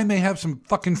there, I may have some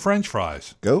fucking French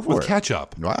fries. Go for with it.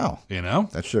 ketchup. Wow. You know,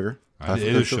 That's sugar. It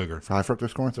is sugar. High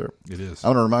fructose corn syrup. It is. I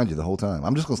want to remind you the whole time.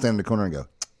 I'm just gonna stand in the corner and go.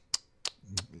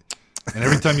 And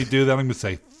every time you do that, I'm gonna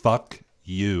say "fuck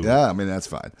you." Yeah, I mean that's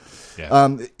fine.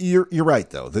 Yeah. You're right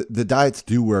though. The diets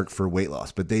do work for weight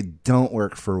loss, but they don't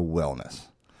work for wellness.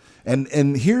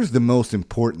 And here's the most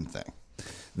important thing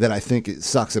that I think it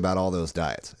sucks about all those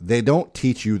diets. They don't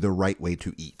teach you the right way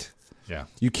to eat. Yeah.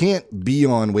 You can't be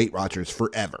on Weight Watchers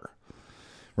forever,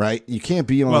 right? You can't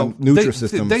be on Well,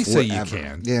 Nutrisystem they say forever. you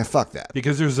can. Yeah, fuck that.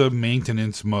 Because there's a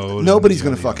maintenance mode. Nobody's and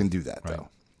going to yada, fucking yada. do that, Right. though.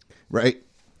 Right?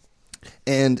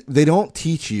 And they don't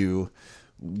teach you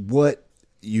what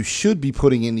you should be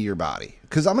putting into your body.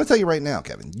 Because I'm going to tell you right now,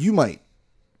 Kevin, you might,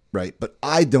 right? But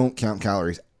I don't count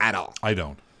calories at all. I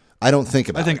don't. I don't think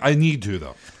about I think it. I need to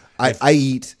though. I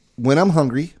eat when I'm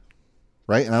hungry,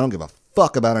 right? And I don't give a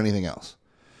fuck about anything else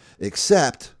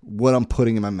except what I'm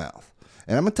putting in my mouth.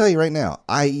 And I'm going to tell you right now,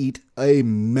 I eat a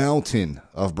mountain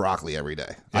of broccoli every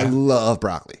day. I love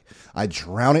broccoli. I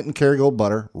drown it in Kerrygold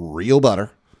butter, real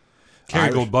butter.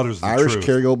 Kerrygold butter's the Irish truth.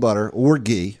 Kerrygold butter or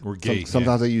ghee. Or ghee,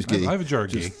 Sometimes yeah. I use ghee. I have a jar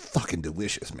of Just ghee. fucking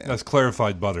delicious, man. That's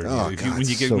clarified butter. Oh, If God, when you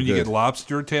it's get so when you good. get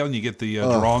lobster tail and you get the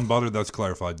drawn butter, that's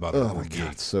clarified butter. Oh or my ghee.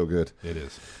 God, it's so good. It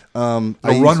is. I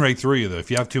It'll use- run right through you though. If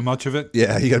you have too much of it,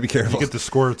 Yeah, you got to be careful. you get the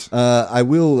squirts. I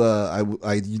will.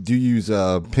 I do use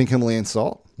pink Himalayan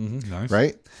salt, Nice.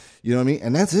 right? You know what I mean?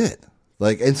 And that's it.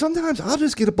 Like, and sometimes I'll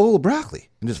just get a bowl of broccoli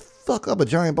and just fuck up a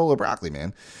giant bowl of broccoli,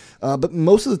 man. But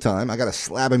most of the time, I got a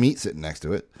slab of meat sitting next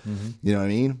to it. You know what I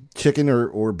mean? Chicken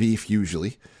or beef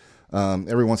usually.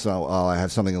 Every once in a while, I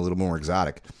have something a little more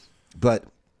exotic. But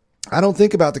I don't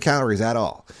think about the calories at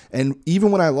all. And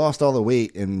even when I lost all the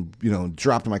weight and, you know,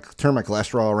 turned my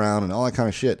cholesterol around and all that kind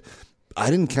of shit,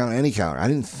 I didn't count any calories. I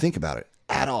didn't think about it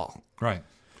at all. Right.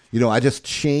 You know, I just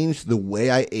changed the way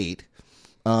I ate.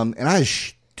 And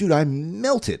I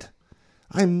melted.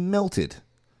 I melted.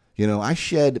 You know, I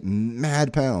shed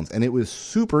mad pounds and it was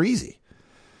super easy.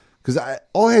 Because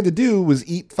all I had to do was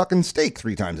eat fucking steak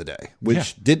 3 times a day,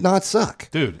 which did not suck.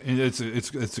 Dude, it's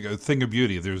a thing of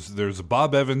beauty. There's a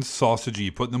Bob Evans sausage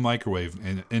you put in the microwave,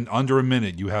 and in under a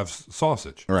minute you have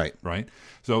sausage. Right. Right.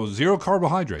 So 0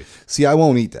 carbohydrates. See, I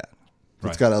won't eat that. It's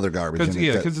Right. got other garbage in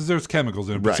it. Because there's chemicals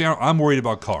in it. But Right. see, I'm worried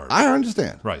about carbs. I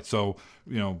understand. Right. So,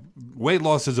 you know, weight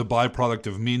loss is a byproduct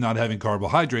of me not having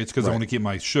carbohydrates because I Right. want to keep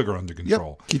my sugar under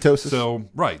control. Ketosis. So,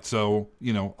 right. So,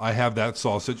 you know, I have that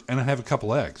sausage and I have a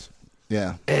couple eggs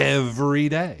Yeah. every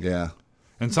day. Yeah.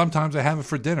 And sometimes I have it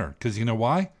for dinner because you know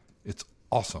why? It's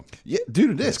awesome. Yeah,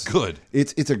 dude, it is. It's good.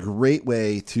 It's a great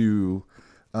way to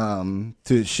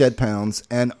shed pounds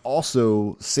and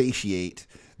also satiate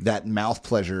that mouth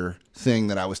pleasure thing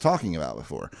that I was talking about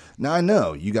before. Now I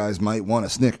know you guys might want a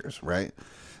Snickers, right?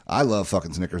 I love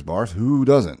fucking Snickers bars. Who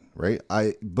doesn't, right?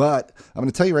 But I'm going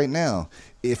to tell you right now,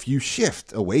 if you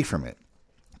shift away from it,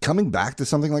 coming back to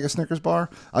something like a Snickers bar,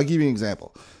 I'll give you an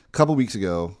example. A couple weeks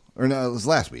ago, or no, it was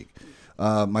last week,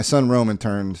 my son Roman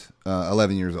turned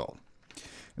 11 years old.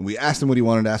 And we asked him what he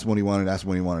wanted, asked him what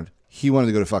he wanted. He wanted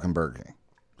to go to fucking Burger King.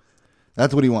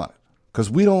 That's what he wanted. Because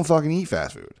we don't fucking eat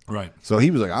fast food. Right. So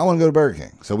he was like, I want to go to Burger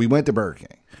King. So we went to Burger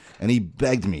King. And he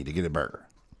begged me to get a burger.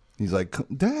 He's like,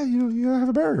 Dad, you gotta have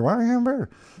a burger. Why don't you have a burger?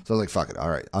 So I was like, fuck it. All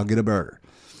right, I'll get a burger.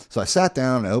 So I sat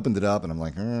down and I opened it up and I'm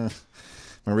like, am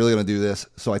I really going to do this?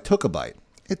 So I took a bite.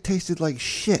 It tasted like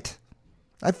shit.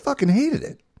 I fucking hated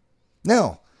it.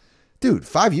 Now, dude,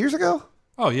 5 years ago?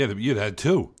 Oh, yeah, you'd had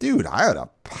 2. Dude, I had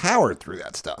powered through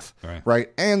that stuff.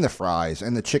 Right. And the fries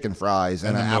and the chicken fries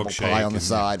and And an the apple pie milkshake on the and-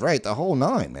 side. Right, the whole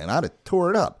 9, man. I'd have tore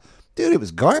it up. Dude, it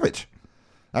was garbage.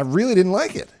 I really didn't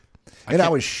like it. And I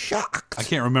was shocked. I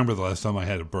can't remember the last time I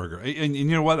had a burger. And you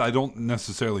know what? I don't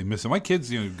necessarily miss it. My kids,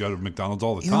 go to McDonald's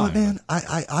all the You know time. what, man?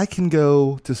 I can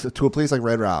go to a place like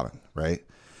Red Robin, right?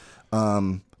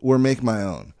 Or make my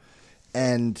own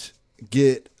and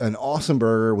get an awesome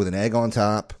burger with an egg on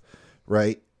top,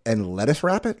 right? And lettuce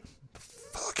wrap it.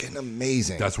 Fucking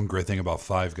amazing. That's one great thing about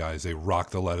Five Guys. They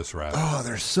rock the lettuce wrap. Oh,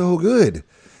 they're so good.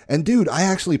 And dude, I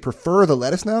actually prefer the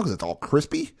lettuce now because it's all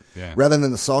crispy rather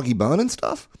than the soggy bun and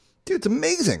stuff. Dude, it's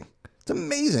amazing. It's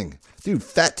amazing. Dude,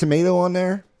 fat tomato on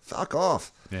there. Fuck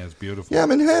off. Yeah, it's beautiful. Yeah,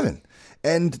 I'm in heaven.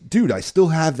 And dude, I still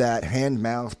have that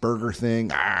hand-mouth burger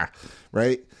thing.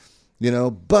 Right?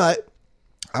 But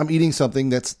I'm eating something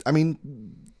that's,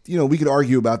 we could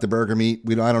argue about the burger meat.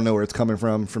 I don't know where it's coming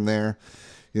from there.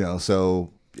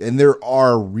 So, and there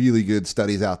are really good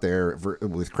studies out there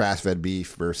with grass-fed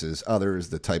beef versus others.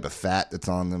 The type of fat that's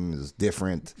on them is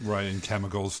different. Right, and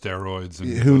chemicals, steroids.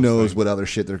 And who knows what other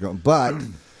shit they're going. But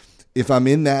if I'm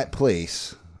in that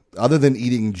place, other than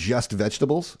eating just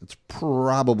vegetables, it's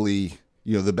probably,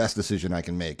 the best decision I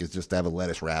can make is just to have a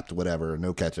lettuce wrapped, whatever,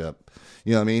 no ketchup.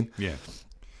 You know what I mean? Yeah.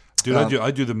 Dude,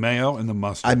 I do the mayo and the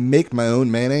mustard. I make my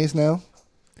own mayonnaise now,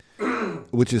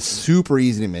 which is super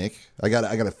easy to make. I got a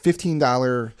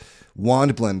 $15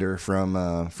 wand blender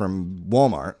from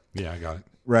Walmart. Yeah, I got it.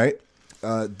 Right,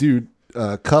 dude.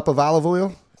 A cup of olive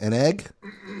oil, an egg,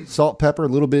 salt, pepper, a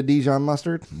little bit of Dijon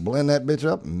mustard. Blend that bitch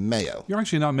up. Mayo. You're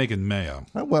actually not making mayo.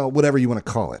 Well, whatever you want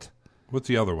to call it. What's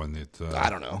the other one? I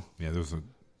don't know. Yeah, there's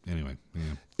anyway.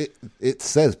 Yeah. It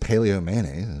says paleo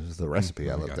mayonnaise. This is the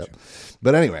recipe I looked up.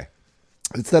 But anyway,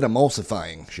 it's that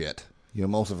emulsifying shit. You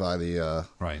emulsify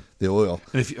the oil.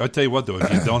 And I tell you what, though,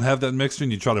 if you don't have that mixture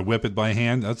and you try to whip it by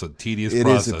hand, that's a tedious It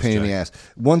process. is a pain in the ass.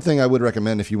 One thing I would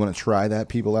recommend if you want to try that,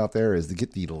 people out there, is to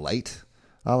get the light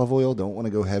olive oil. Don't want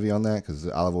to go heavy on that because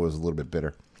the olive oil is a little bit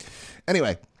bitter.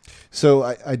 Anyway, so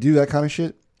I do that kind of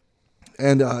shit.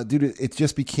 And, dude, it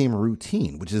just became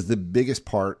routine, which is the biggest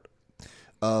part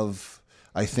of,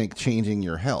 I think, changing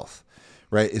your health,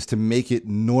 right, is to make it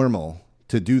normal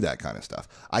to do that kind of stuff.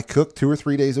 I cook 2 or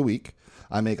 3 days a week.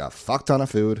 I make a fuck ton of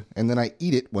food, and then I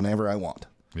eat it whenever I want.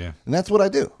 Yeah. And that's what I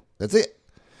do. That's it.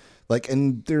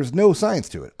 And there's no science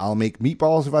to it. I'll make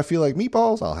meatballs if I feel like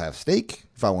meatballs. I'll have steak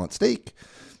if I want steak.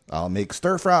 I'll make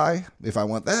stir fry if I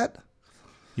want that.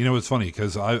 It's funny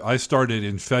because I started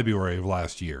in February of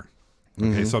last year.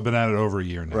 Okay, so I've been at it over a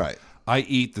year now. Right. I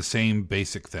eat the same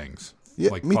basic things. Yeah,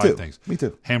 like me 5 too. things. Me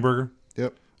too. Hamburger.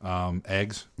 Yep.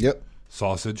 Eggs. Yep.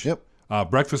 Sausage. Yep.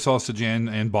 Breakfast sausage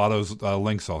and Botto's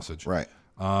link sausage. Right.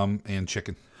 And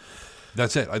chicken.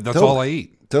 That's it. That's Totally. all I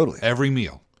eat. Totally. Every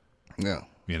meal. Yeah.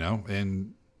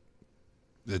 And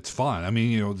it's fun. I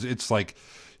mean, it's like,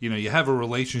 you have a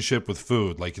relationship with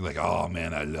food. Like, you're like, oh,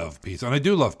 man, I love pizza. And I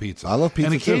do love pizza. I love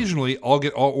pizza, and occasionally, too.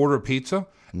 I'll order pizza,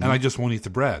 and I just won't eat the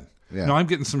bread. Yeah. Now, I'm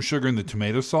getting some sugar in the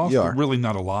tomato sauce, You but are. really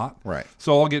not a lot. Right.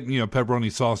 So I'll get,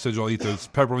 pepperoni sausage. I'll eat those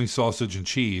pepperoni sausage and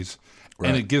cheese. Right.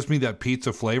 And it gives me that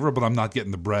pizza flavor, but I'm not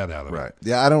getting the bread out of it. Right.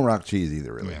 Yeah, I don't rock cheese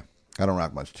either, really. Yeah. I don't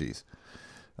rock much cheese.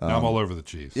 Now I'm all over the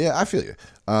cheese. Yeah, I feel you.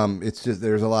 It's just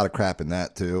there's a lot of crap in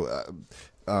that, too.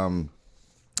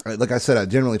 Like I said, I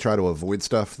generally try to avoid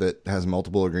stuff that has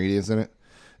multiple ingredients in it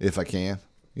if I can.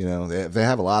 If they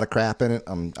have a lot of crap in it,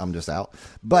 I'm just out.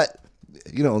 But,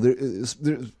 there's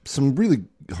some really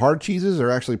hard cheeses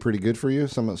are actually pretty good for you,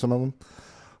 some of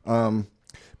them.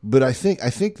 But I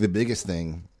think the biggest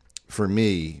thing for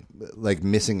me, like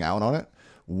missing out on it,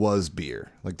 was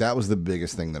beer. Like that was the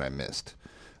biggest thing that I missed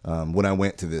when I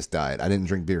went to this diet. I didn't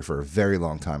drink beer for a very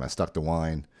long time. I stuck to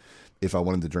wine if I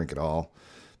wanted to drink at all.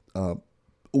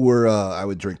 Or I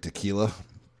would drink tequila,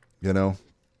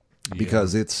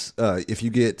 because it's if you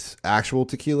get actual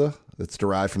tequila that's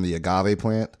derived from the agave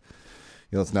plant,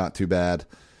 it's not too bad.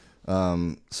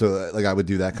 So like I would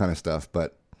do that kind of stuff,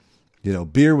 but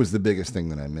beer was the biggest thing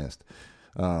that I missed.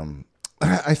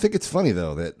 I think it's funny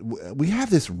though that we have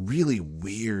this really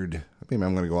weird. Maybe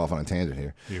I'm going to go off on a tangent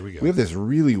here. Here we go. We have this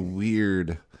really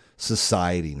weird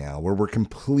society now where we're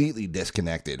completely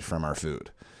disconnected from our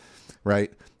food,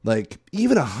 right? Like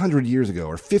even 100 years ago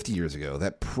or 50 years ago,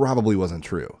 that probably wasn't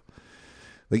true.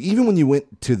 Like even when you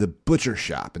went to the butcher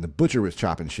shop and the butcher was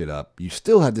chopping shit up, you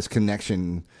still had this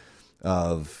connection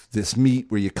of this meat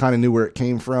where you kind of knew where it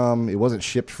came from. It wasn't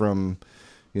shipped from,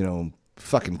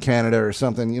 fucking Canada or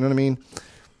something. You know what I mean?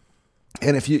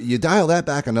 And if you dial that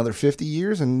back another 50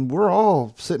 years and we're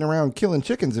all sitting around killing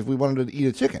chickens if we wanted to eat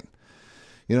a chicken.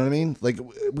 You know what I mean? Like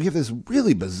we have this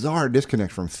really bizarre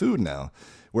disconnect from food now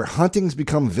where hunting's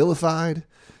become vilified,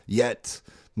 yet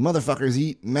motherfuckers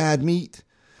eat mad meat.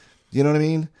 You know what I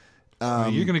mean?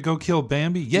 You're going to go kill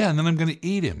Bambi? Yeah, and then I'm going to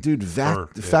eat him. Dude,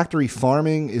 factory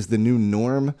farming is the new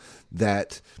norm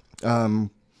that's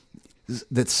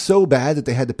so bad that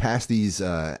they had to pass these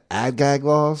ag gag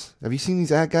laws. Have you seen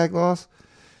these ag gag laws?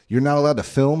 You're not allowed to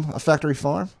film a factory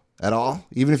farm at all,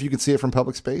 even if you can see it from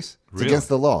public space. It's against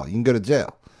the law. You can go to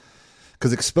jail.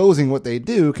 Because exposing what they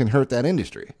do can hurt that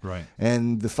industry. Right.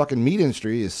 And the fucking meat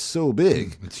industry is so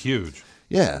big. It's huge.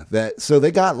 Yeah. So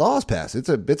they got laws passed. It's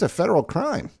a federal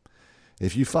crime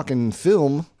if you fucking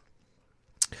film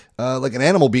like an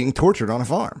animal being tortured on a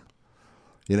farm.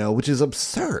 Which is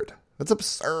absurd. That's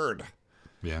absurd.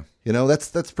 Yeah.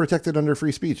 That's protected under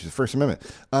free speech, the First Amendment.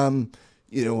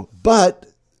 But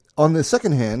on the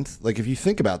second hand, like if you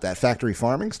think about that factory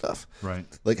farming stuff, Right.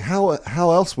 like how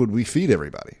else would we feed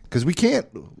everybody? Because we can't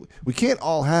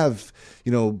all have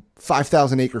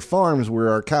 5,000 acre farms where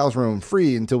our cows roam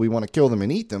free until we want to kill them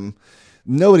and eat them.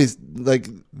 Nobody's like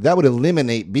that would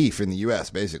eliminate beef in the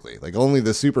U.S. basically. Like only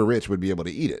the super rich would be able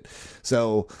to eat it.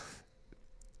 So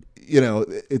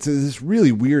it's this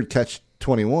really weird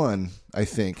catch-21, I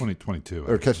think. 2022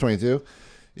 or catch-22.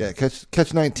 Yeah,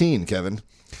 catch-19, Kevin,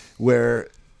 where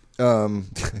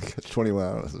catch-21,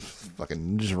 I don't know, this is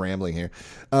fucking just rambling here.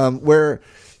 Where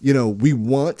we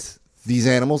want these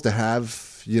animals to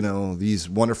have these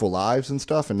wonderful lives and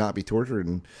stuff and not be tortured,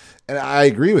 and I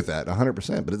agree with that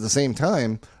 100%. But at the same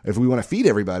time, if we want to feed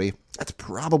everybody, that's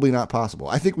probably not possible.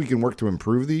 I think we can work to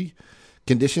improve the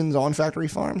conditions on factory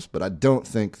farms, but I don't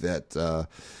think that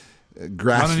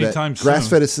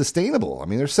grass-fed is sustainable. I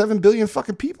mean, there's 7 billion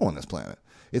fucking people on this planet.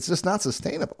 It's just not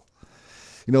sustainable.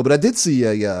 But I did see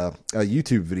a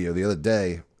YouTube video the other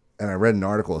day, and I read an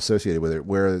article associated with it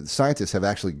where scientists have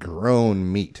actually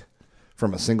grown meat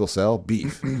from a single cell,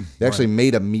 beef. They actually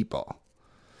made a meatball.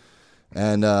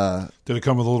 And did it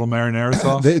come with a little marinara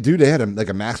sauce? They had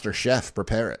a master chef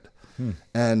prepare it.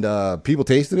 And people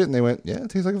tasted it and they went, yeah, it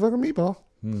tastes like a fucking meatball.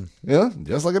 Yeah,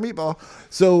 just like a meatball.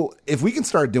 So if we can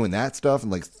start doing that stuff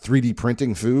and like 3D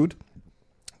printing food,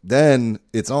 then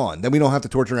it's on. Then we don't have to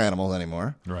torture animals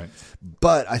anymore. Right.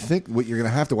 But I think what you're going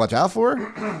to have to watch out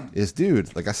for is,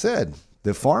 dude, like I said,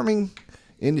 the farming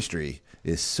industry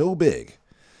is so big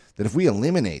that if we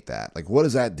eliminate that, like what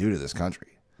does that do to this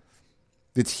country?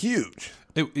 It's huge.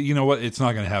 You know what? It's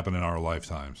not going to happen in our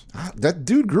lifetimes. That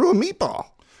dude grew a meatball.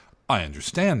 I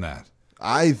understand that.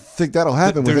 I think that'll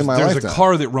happen within my lifetime. There's a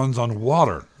car that runs on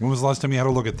water. When was the last time you had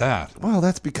a look at that? Well,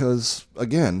 that's because,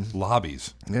 again,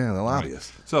 lobbies. Yeah, the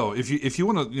lobbyists. Right. So if you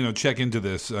want to check into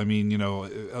this, I mean,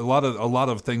 a lot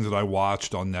of things that I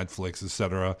watched on Netflix,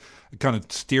 etc., kind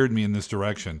of steered me in this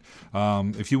direction.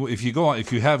 If you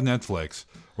have Netflix,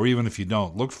 or even if you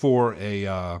don't, look for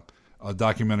a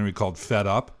documentary called Fed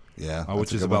Up. Yeah,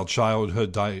 which is about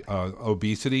childhood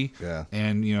obesity. Yeah,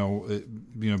 and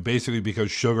basically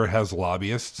because sugar has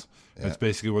lobbyists. Yeah. That's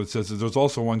basically what it says. There's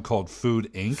also one called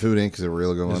Food Inc. Food Inc. is a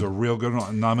real good one. Is a real good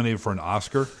one, nominated for an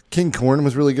Oscar. King Corn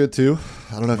was really good too.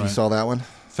 I don't know if you saw that one.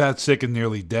 Fat, Sick, and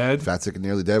Nearly Dead. Fat, Sick, and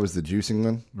Nearly Dead was the juicing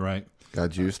one. Right.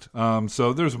 Got juiced.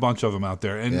 So there's a bunch of them out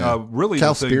there, and really,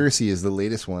 Cowspiracy is the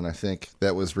latest one I think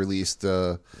that was released,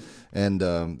 and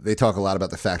they talk a lot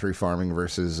about the factory farming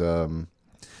versus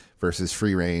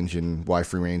free range and why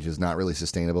free range is not really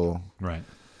sustainable. Right.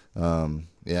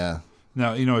 Yeah.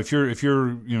 Now, if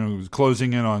you're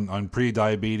closing in on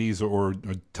pre-diabetes or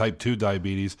type 2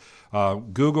 diabetes,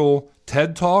 Google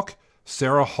TED Talk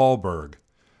Sarah Hallberg.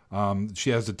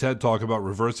 She has a TED Talk about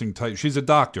reversing type. She's a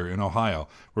doctor in Ohio.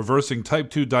 Reversing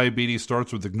type 2 diabetes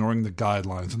starts with ignoring the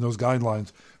guidelines, and those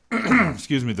guidelines,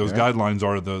 guidelines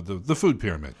are the food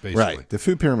pyramid, basically. Right. The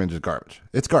food pyramid is garbage.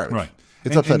 It's garbage. Right.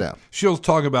 It's upside down. She'll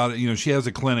talk about it. She has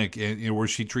a clinic where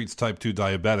she treats type 2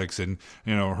 diabetics, and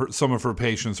some of her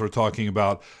patients are talking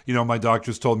about, my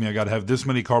doctor's told me I got to have this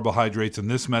many carbohydrates and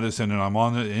this medicine, and I'm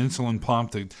on the insulin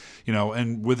pump.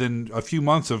 And within a few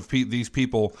months of these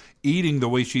people eating the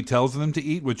way she tells them to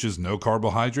eat, which is no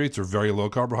carbohydrates or very low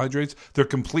carbohydrates, they're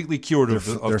completely cured of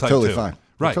type 2. They're totally fine.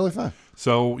 Right. They're totally fine.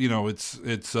 So it's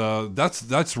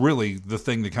that's really the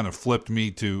thing that kind of flipped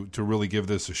me to really give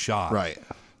this a shot. Right.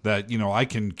 That, I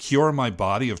can cure my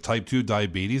body of type 2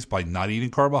 diabetes by not eating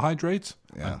carbohydrates.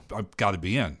 Yeah. I've got to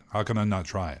be in. How can I not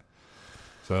try it?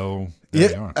 So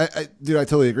there you are. Dude, I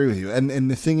totally agree with you.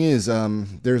 And the thing is,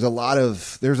 there's a lot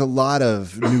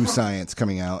of new science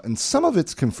coming out, and some of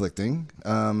it's conflicting.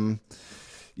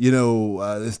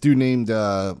 This dude named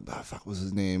what was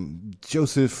his name?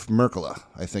 Joseph Mercola,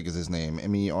 I think is his name.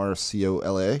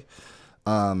 Mercola.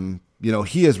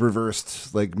 He has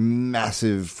reversed like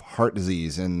massive heart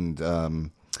disease and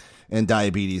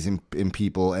diabetes in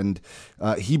people, and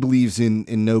he believes in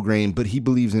no grain, but he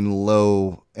believes in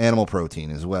low animal protein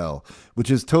as well,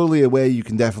 which is totally a way you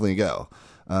can definitely go.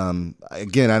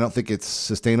 Again, I don't think it's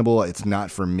sustainable. It's not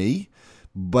for me,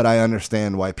 but I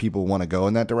understand why people want to go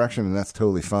in that direction, and that's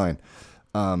totally fine.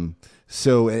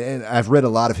 So, and I've read a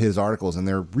lot of his articles, and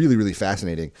they're really, really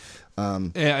fascinating.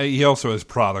 He also has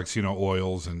products,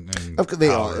 oils and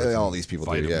all these people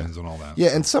vitamins do, and all that. Yeah,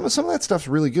 and some of that stuff's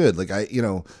really good. Like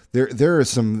there is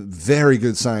some very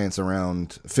good science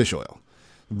around fish oil,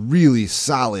 really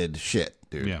solid shit,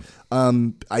 dude. Yeah.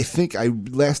 I think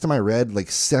last time I read, like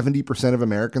 70% of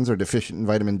Americans are deficient in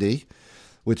vitamin D,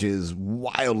 which is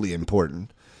wildly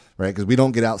important. Right, because we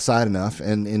don't get outside enough,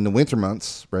 and in the winter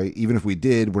months, right, even if we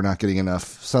did, we're not getting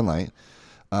enough sunlight.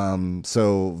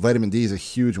 So vitamin D is a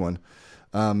huge one.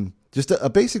 Just a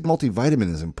basic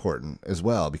multivitamin is important as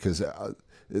well, because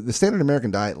the standard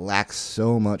American diet lacks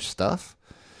so much stuff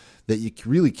that you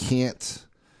really can't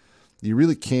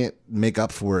make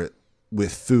up for it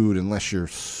with food unless you're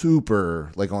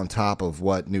super like on top of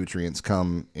what nutrients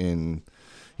come in,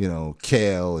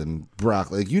 kale and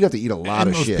broccoli. Like, you'd have to eat a lot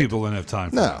of most shit. Most people don't have time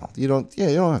for that. No, you don't. Yeah,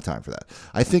 you don't have time for that.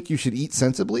 I think you should eat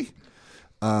sensibly,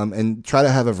 and try to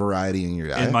have a variety in your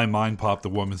diet. In my mind popped the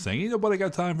woman saying, "Nobody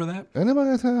got time for that."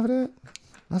 Anybody got time for that?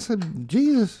 I said,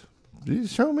 Jesus,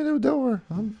 show me the door.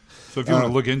 So if you want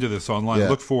to look into this online, yeah.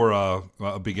 look for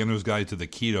a beginner's guide to the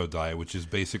keto diet, which is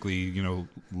basically,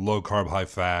 low carb, high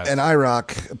fat. And I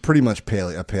rock pretty much a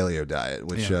paleo diet,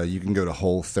 which you can go to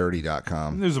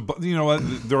Whole30.com. There's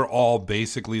they're all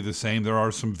basically the same. There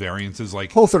are some variances,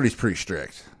 like Whole30 is pretty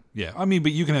strict. Yeah, I mean,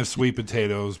 but you can have sweet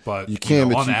potatoes, but you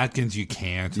can. On Atkins, you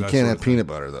can't. You can't have peanut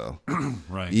butter though.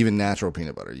 Right. Even natural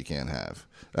peanut butter, you can't have.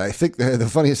 I think the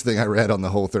funniest thing I read on the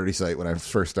Whole30 site when I was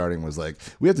first starting was like,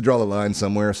 we have to draw the line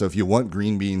somewhere. So if you want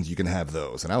green beans, you can have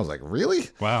those. And I was like, really?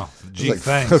 Wow. Gee,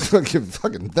 thanks.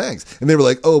 Fucking thanks. And they were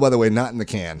like, oh, by the way, not in the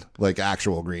can, like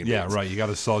actual green beans. Yeah, right. You got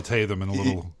to saute them in a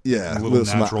little, little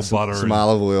natural butter, some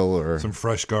olive oil, or some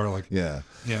fresh garlic. Yeah.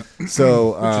 Yeah.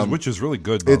 So which is really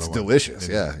good. By it's the way. Delicious.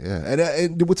 Yeah.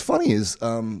 And what's funny is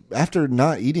after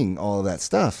not eating all of that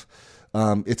stuff,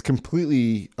 it's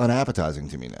completely unappetizing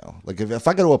to me now. Like if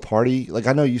I go to a party, like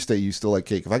I know you still like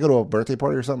cake. If I go to a birthday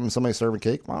party or something and somebody's serving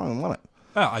cake, well, I don't want it.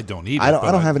 Well, I don't eat it. I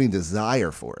don't have any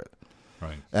desire for it.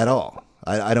 Right. At all.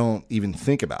 I don't even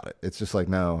think about it. It's just like,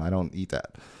 no, I don't eat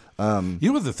that. You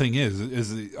know what the thing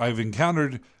is I've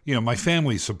encountered, my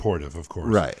family's supportive, of course.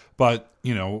 Right. But,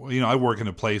 I work in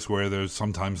a place where there's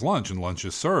sometimes lunch and lunch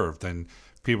is served and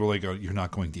people are like, oh, you're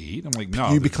not going to eat? I'm like,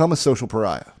 no. You become a social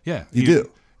pariah. Yeah. You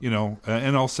do.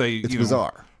 And I'll say, it's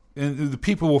bizarre. And the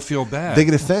people will feel bad. They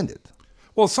get offended.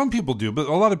 Well, some people do, but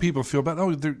a lot of people feel bad.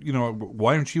 Oh,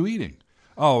 why aren't you eating?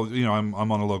 Oh, I'm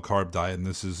on a low carb diet, and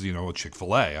this is a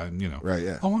Chick-fil-A. Right?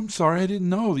 Yeah. Oh, I'm sorry, I didn't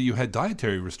know that you had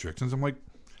dietary restrictions. I'm like,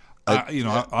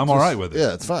 I'm all right with it.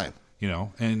 Yeah, it's fine.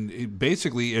 And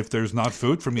basically, if there's not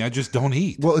food for me, I just don't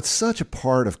eat. Well, it's such a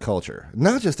part of culture,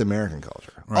 not just American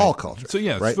culture, right. All culture. So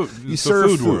yeah, right? You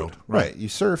serve food. World, right? You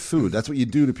serve food. That's what you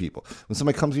do to people. When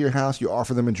somebody comes to your house, you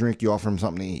offer them a drink, you offer them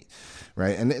something to eat,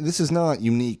 right? And this is not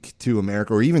unique to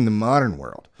America or even the modern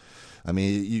world. I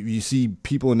mean, you see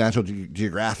people in National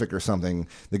Geographic or something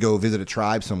that go visit a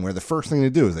tribe somewhere. The first thing they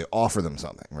do is they offer them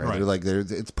something, right? They're like,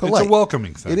 it's polite. It's a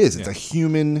welcoming thing. It is. It's a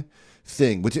human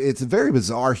thing, which it's a very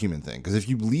bizarre human thing, because if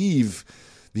you leave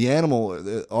the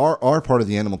animal, our part of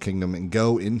the animal kingdom, and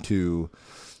go into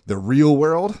the real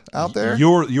world out there,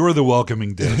 you're the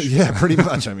welcoming dish. Yeah, pretty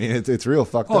much. I mean, it's real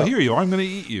fucked up. Oh, here you are. I'm going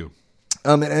to eat you.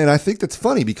 And I think that's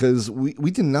funny because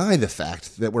we deny the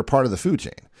fact that we're part of the food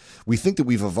chain. We think that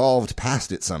we've evolved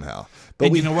past it somehow, but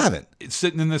we haven't. It's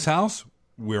sitting in this house.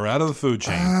 We're out of the food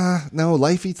chain. No,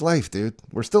 life eats life, dude.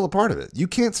 We're still a part of it. You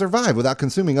can't survive without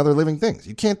consuming other living things.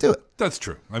 You can't do it. That's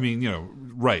true. I mean,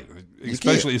 right.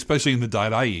 Especially in the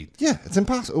diet I eat. Yeah, it's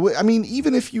impossible. I mean,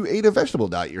 even if you ate a vegetable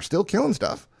diet, you're still killing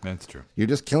stuff. That's true. You're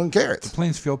just killing carrots. Do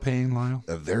plants feel pain, Lyle?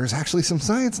 There's actually some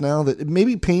science now that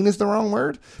maybe pain is the wrong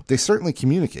word. They certainly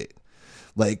communicate.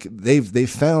 Like they've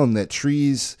found that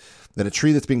a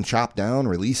tree that's being chopped down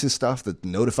releases stuff that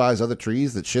notifies other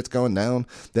trees that shit's going down.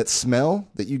 That smell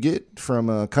that you get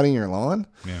from cutting your lawn,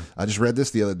 I just read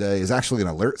this the other day, is actually an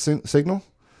alert signal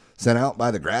sent out by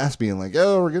the grass being like,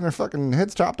 oh, we're getting our fucking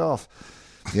heads chopped off.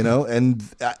 And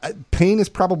pain is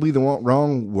probably the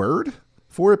wrong word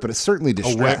for it, but it's certainly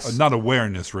distress. Not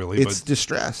awareness, really. It's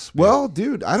distress. Yeah. Well,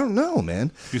 dude, I don't know,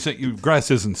 man. You say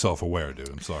grass isn't self-aware, dude.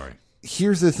 I'm sorry.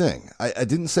 Here's the thing. I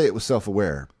didn't say it was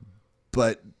self-aware,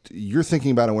 but you're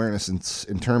thinking about awareness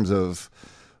in terms of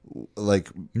like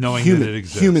knowing that it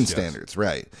exists, human standards,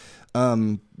 right?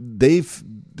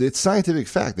 It's scientific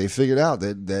fact. They figured out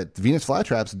that Venus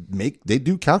flytraps they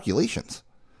do calculations.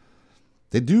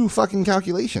 They do fucking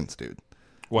calculations, dude.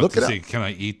 What look to see? Can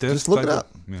I eat this? Just look it up.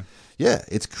 Yeah,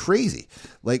 it's crazy.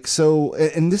 Like so,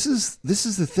 and this is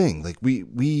the thing. Like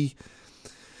we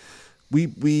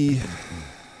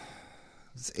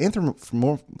it's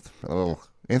anthropomorphize.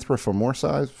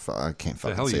 I can't fucking say that.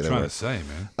 The hell are you trying to say,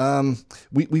 man?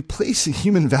 We place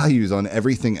human values on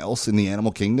everything else in the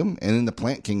animal kingdom and in the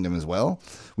plant kingdom as well.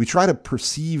 We try to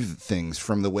perceive things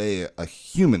from the way a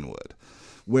human would,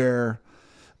 where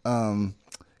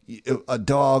a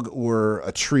dog or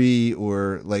a tree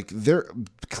or like they're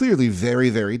clearly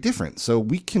very, very different. So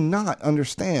we cannot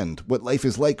understand what life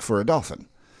is like for a dolphin.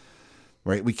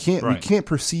 right? We can't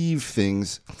perceive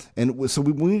things, and so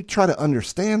when we try to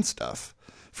understand stuff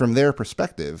from their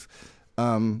perspective,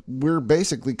 we're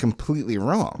basically completely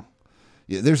wrong.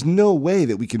 There's no way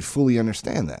that we can fully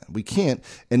understand that. We can't.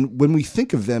 And when we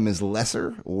think of them as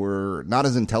lesser or not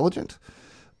as intelligent,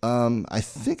 I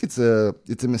think it's a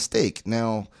mistake.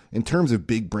 Now, in terms of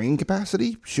big brain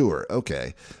capacity, sure,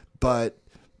 okay, but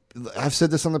I've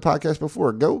said this on the podcast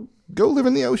before. Go live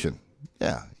in the ocean.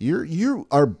 Yeah, you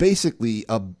are basically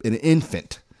an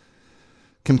infant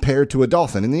compared to a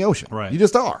dolphin in the ocean. Right. You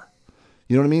just are.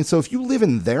 You know what I mean? So if you live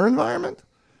in their environment,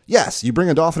 yes, you bring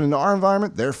a dolphin into our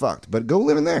environment, they're fucked. But go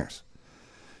live in theirs.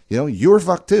 You know, you're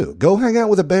fucked too. Go hang out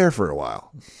with a bear for a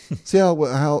while. See how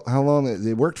long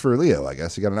it worked for Leo. I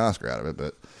guess he got an Oscar out of it.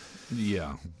 But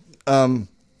yeah.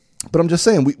 But I'm just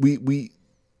saying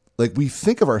we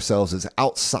think of ourselves as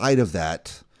outside of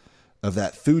that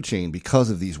food chain because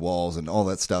of these walls and all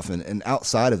that stuff, and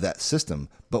outside of that system.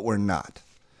 But we're not.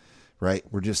 Right?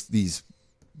 We're just these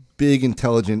big,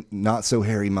 intelligent, not so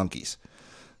hairy monkeys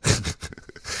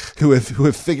who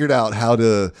have figured out how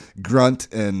to grunt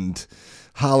and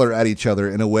holler at each other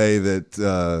in a way that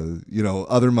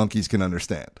other monkeys can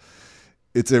understand.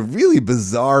 It's a really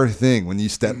bizarre thing when you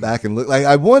step back and look. Like,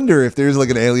 I wonder if there's like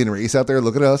an alien race out there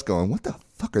looking at us going, what the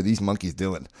fuck are these monkeys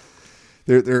doing?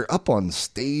 They're up on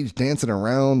stage dancing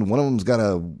around. One of them's got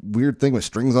a weird thing with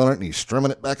strings on it, and he's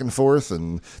strumming it back and forth,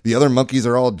 and the other monkeys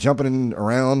are all jumping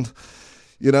around.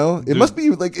 You know, it must be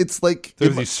like, it's like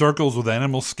there's these circles with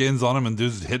animal skins on them, and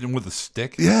dudes hitting them with a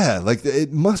stick. Yeah, like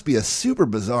it must be a super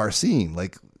bizarre scene.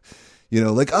 Like, you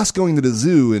know, like us going to the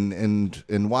zoo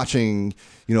and watching,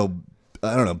 you know,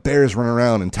 I don't know, bears run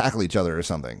around and tackle each other or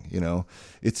something. You know,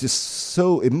 it's just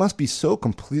it must be so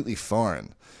completely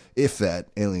foreign if that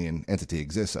alien entity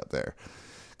exists up there.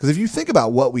 Because if you think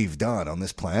about what we've done on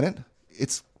this planet,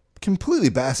 it's completely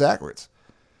bass backwards.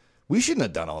 We shouldn't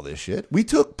have done all this shit. We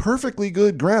took perfectly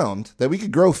good ground that we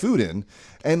could grow food in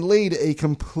and laid a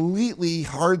completely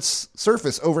hard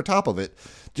surface over top of it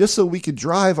just so we could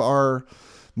drive our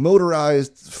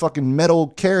motorized fucking metal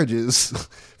carriages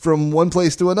from one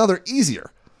place to another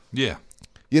easier. Yeah.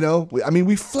 You know, I mean,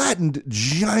 we flattened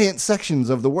giant sections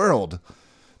of the world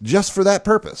just for that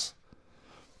purpose.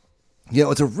 You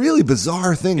know, it's a really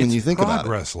bizarre thing when you think about it.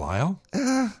 Progress, Lyle.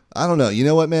 I don't know. You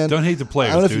know what, man? Don't hate the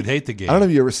players, dude. Hate the game. I don't know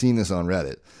if you've ever seen this on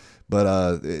Reddit,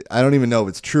 but I don't even know if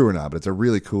it's true or not, but it's a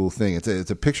really cool thing. It's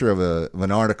a picture of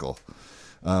an article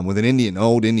with an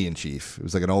old Indian chief. It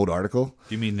was like an old article.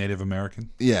 You mean Native American?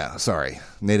 Yeah, sorry.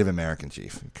 Native American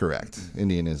chief. Correct.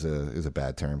 Indian is a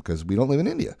bad term because we don't live in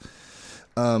India.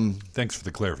 Thanks for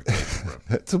the clarification,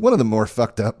 bro. It's one of the more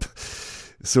fucked up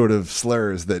sort of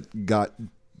slurs that got,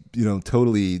 you know,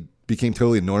 became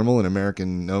totally normal in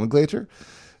American nomenclature,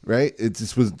 right? It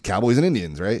just was cowboys and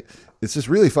Indians, right? It's just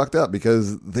really fucked up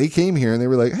because they came here and they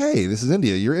were like, hey, this is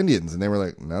India, you're Indians. And they were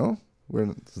like, no,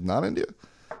 this is not India.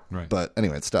 Right. But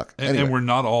anyway, it's stuck. And we're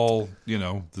not all, you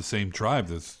know, the same tribe.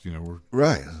 We're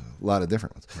right. A lot of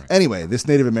different ones. Right. Anyway, this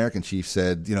Native American chief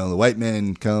said, you know, the white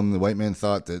man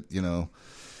thought that, you know,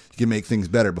 you can make things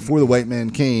better. Before the white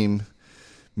man came,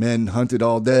 men hunted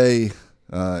all day,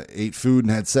 ate food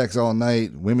and had sex all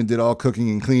night. Women did all cooking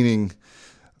and cleaning.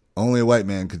 Only a white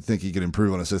man could think he could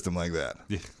improve on a system like that.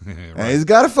 Yeah, right. And he's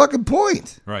got a fucking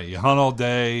point. Right. You hunt all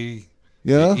day.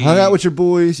 You know, hung out with your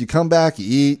boys. You come back, you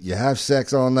eat, you have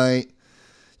sex all night.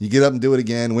 You get up and do it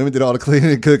again. Women did all the cleaning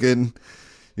and cooking,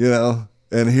 you know.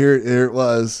 And here it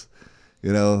was.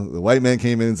 You know, the white man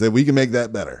came in and said, we can make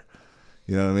that better.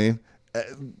 You know what I mean?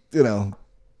 You know,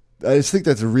 I just think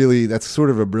that's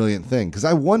sort of a brilliant thing. Because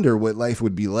I wonder what life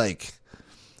would be like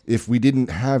if we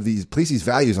didn't have place these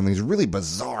values on these really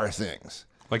bizarre things.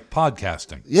 Like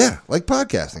podcasting. Yeah, like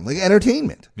podcasting, like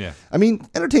entertainment. Yeah. I mean,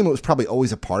 entertainment was probably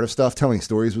always a part of stuff. Telling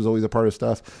stories was always a part of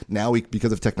stuff. Now,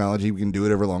 because of technology, we can do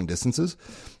it over long distances,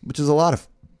 which is a lot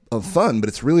of fun, but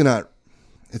it's really not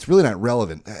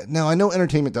relevant. Now, I know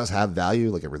entertainment does have value,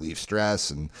 like it relieves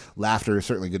stress, and laughter is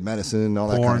certainly good medicine and all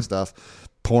that kind of stuff.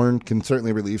 Porn can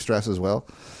certainly relieve stress as well.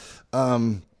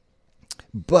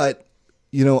 But,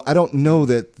 you know, I don't know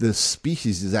that the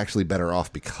species is actually better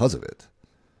off because of it.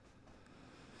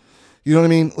 You know what I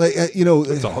mean? Like, you know,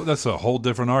 that's a whole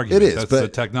different argument. It is. That's a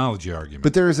technology argument.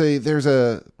 But there's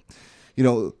a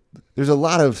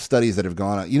lot of studies that have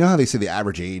gone on. You know how they say the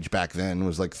average age back then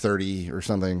was like 30 or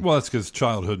something? Well, that's because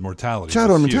childhood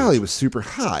mortality was super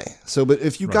high. So, but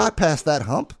if you got past that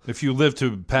hump, if you lived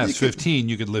to past 15,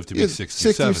 you could live to be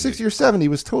 60, 70. 60 or 70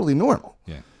 was totally normal.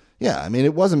 Yeah. Yeah. I mean,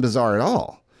 it wasn't bizarre at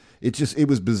all. It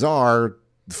was bizarre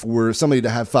for somebody to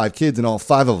have 5 kids and all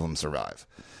 5 of them survive.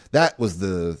 That was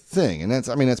the thing. And it's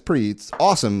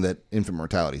awesome that infant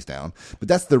mortality is down, but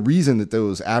that's the reason that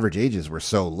those average ages were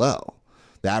so low.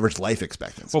 The average life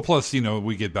expectancy. Well, plus,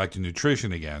 we get back to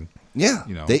nutrition again. Yeah.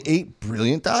 They ate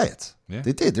brilliant diets. Yeah.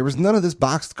 They did. There was none of this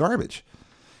boxed garbage.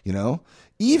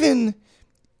 Even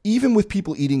with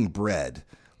people eating bread,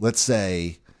 let's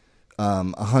say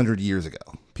 100 years ago,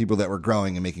 people that were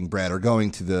growing and making bread or going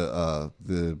to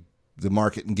the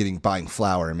market and buying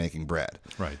flour and making bread.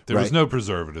 Right. There was no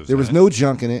preservatives. There was no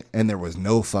junk in it, and there was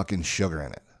no fucking sugar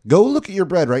in it. Go look at your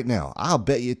bread right now. I'll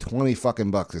bet you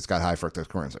 $20 it's got high fructose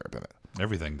corn syrup in it.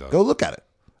 Everything does. Go look at it.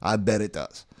 I bet it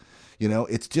does.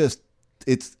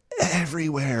 It's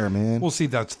everywhere, man. Well, see,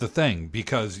 that's the thing,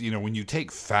 because, when you take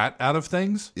fat out of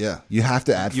things, you have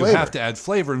to add flavor. You have to add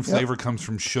flavor, and flavor comes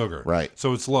from sugar. Right.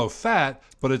 So it's low fat,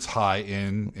 but it's high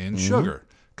in sugar,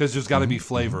 because there's got to be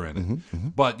flavor in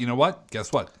it. But you know what?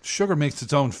 Guess what? Sugar makes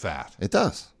its own fat. It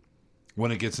does.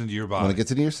 When it gets into your body. When it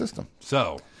gets into your system.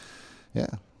 So, yeah.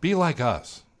 Be like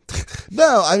us.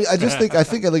 No, I just think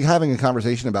like having a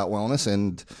conversation about wellness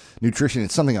and nutrition.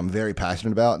 It's something I'm very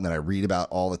passionate about and that I read about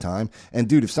all the time. And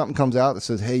dude, if something comes out that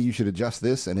says, "Hey, you should adjust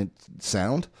this," and it's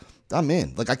sound, I'm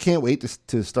in. Like I can't wait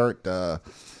to start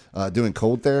doing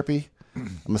cold therapy.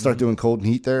 I'm gonna start doing cold and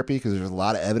heat therapy because there's a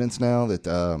lot of evidence now that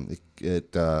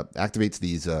it activates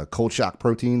these cold shock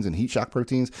proteins and heat shock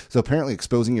proteins. So apparently,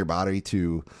 exposing your body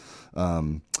to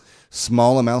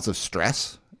small amounts of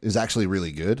stress is actually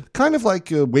really good. Kind of like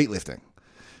weightlifting,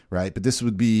 right? But this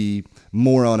would be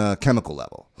more on a chemical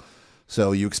level.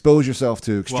 So you expose yourself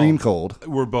to extreme cold.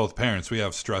 We're both parents. We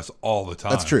have stress all the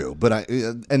time. That's true, but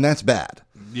and that's bad.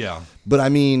 Yeah. But I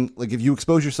mean, like if you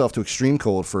expose yourself to extreme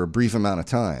cold for a brief amount of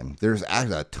time, there's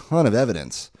actually a ton of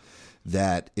evidence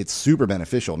that it's super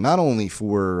beneficial, not only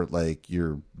for like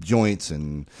your joints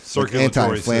and like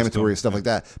anti-inflammatory stuff like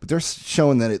that, but they're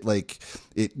showing that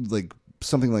it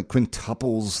something like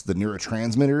quintuples the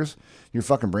neurotransmitters in your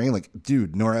fucking brain. Like,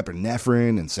 dude,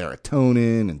 norepinephrine and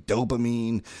serotonin and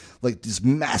dopamine, like just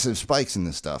massive spikes in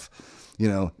this stuff.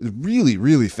 It's really,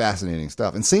 really fascinating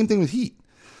stuff. And same thing with heat.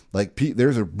 Like,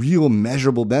 there's a real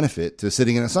measurable benefit to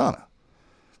sitting in a sauna.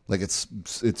 Like, it's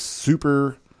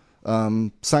super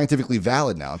scientifically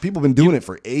valid now. People have been doing it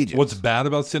for ages. What's bad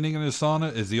about sitting in a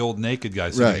sauna is the old naked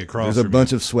guy sitting across. There's a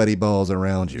bunch of sweaty balls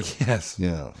around you. Yes.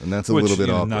 Yeah, and that's a little bit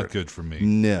awkward. Not good for me.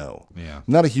 No. Yeah. I'm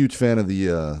not a huge fan of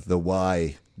the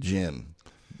Y gym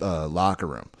locker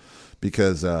room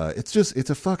because it's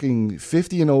a fucking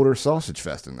 50 and older sausage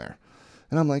fest in there.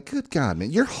 And I'm like, good God,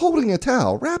 man, you're holding a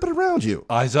towel. Wrap it around you.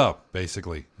 Eyes up,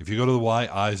 basically. If you go to the Y,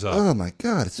 eyes up. Oh, my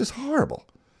God. It's just horrible.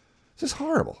 It's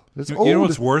horrible. It's you old. know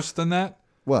what's worse than that?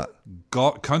 What?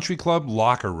 Country club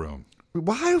locker room.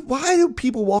 Why do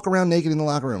people walk around naked in the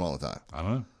locker room all the time? I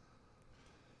don't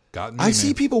know. I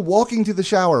see people walking to the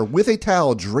shower with a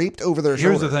towel draped over their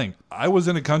shoulder. Here's the thing. I was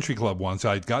in a country club once.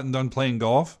 I'd gotten done playing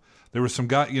golf. There was some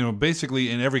guy,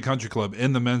 basically in every country club,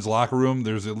 in the men's locker room,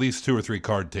 there's at least 2 or 3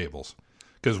 card tables.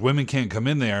 Because women can't come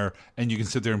in there and you can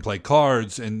sit there and play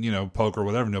cards and, poker or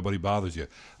whatever. Nobody bothers you.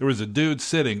 There was a dude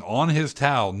sitting on his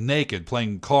towel naked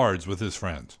playing cards with his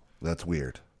friends. That's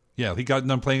weird. Yeah, he got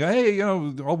done playing. Hey,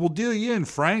 we'll deal you in,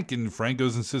 Frank. And Frank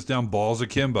goes and sits down, balls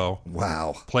akimbo.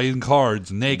 Wow. Playing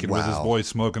cards naked with his boy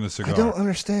smoking a cigar. I don't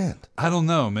understand. I don't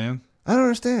know, man. I don't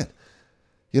understand.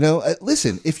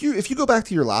 Listen, if you go back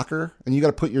to your locker and you got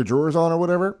to put your drawers on or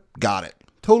whatever, got it.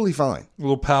 Totally fine. A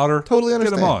little powder. Totally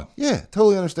understand. Get them on. Yeah,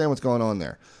 totally understand what's going on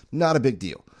there. Not a big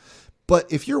deal.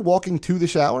 But if you're walking to the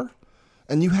shower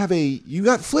and you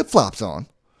got flip-flops on.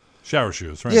 Shower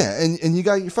shoes, right? Yeah, and you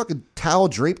got your fucking towel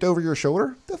draped over your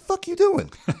shoulder, the fuck you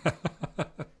doing?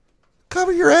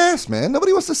 Cover your ass, man.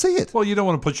 Nobody wants to see it. Well, you don't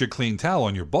want to put your clean towel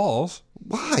on your balls.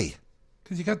 Why?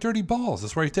 Because you got dirty balls.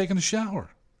 That's why you're taking a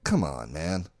shower. Come on,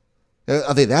 man.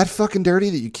 Are they that fucking dirty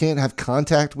that you can't have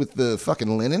contact with the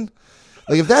fucking linen?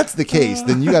 Like, if that's the case,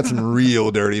 then you got some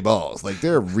real dirty balls. Like,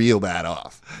 they're real bad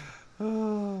off. You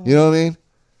know what I mean?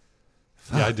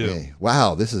 Yeah, I do. Me.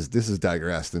 Wow, this is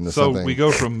digressed into something. So we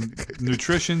go from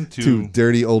nutrition to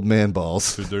dirty old man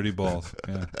balls. To dirty balls,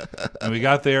 yeah. And we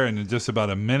got there in just about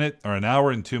a minute or an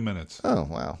hour and 2 minutes. Oh,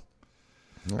 wow.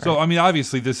 So, I mean,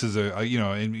 obviously, this is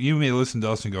and you may listen to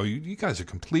us and go, you guys are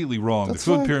completely wrong. That's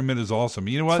the food fine. pyramid is awesome.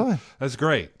 You know what? Fine. That's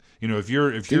great. If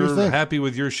you're happy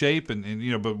with your shape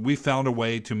and but we found a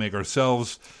way to make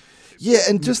ourselves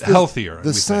and just healthier.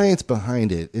 The science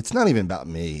behind it, it's not even about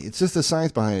me. It's just the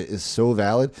science behind it is so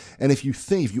valid. And if you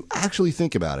actually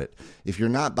think about it, if you're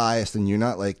not biased and you're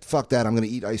not like, fuck that, I'm going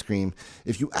to eat ice cream.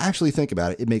 If you actually think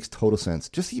about it, it makes total sense.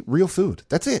 Just eat real food.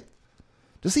 That's it.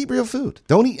 Just eat real food.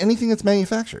 Don't eat anything that's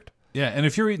manufactured. Yeah, and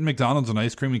if you're eating McDonald's and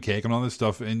ice cream and cake and all this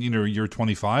stuff, and you're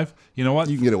 25, you know what?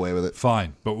 You can get away with it.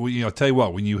 Fine, but I'll tell you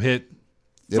what. When you hit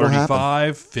It'll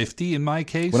 35, 50 in my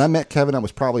case. When I met Kevin, I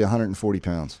was probably 140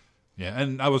 pounds. Yeah,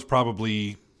 and I was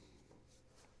probably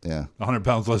 100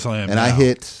 pounds less than I am and now. I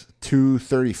hit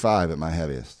 235 at my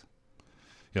heaviest.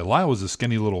 Yeah, Lyle was a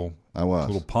skinny little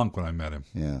punk when I met him.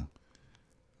 Yeah.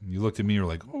 You looked at me, you were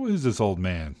like, "Oh, who's this old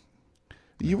man?"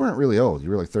 You weren't really old. You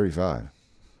were like 35.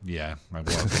 Yeah, I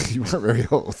was. You weren't very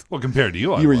old. Well, compared to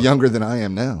you, You were younger than I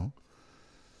am now.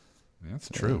 That's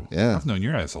true. Yeah. I've known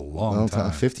your ass a long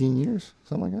time. 15 years?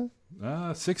 Something like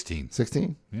that? 16.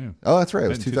 16? Yeah. Oh, that's right. It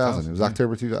was Met in 2000. It was yeah.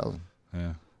 October 2000.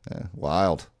 Yeah. Yeah.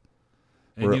 Wild.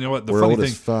 And you know what? The we're funny old thing,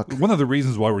 as fuck. one of the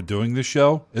reasons why we're doing this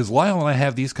show is Lyle and I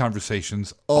have these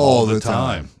conversations All the the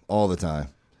time. All the time.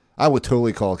 I would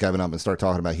totally call Kevin up and start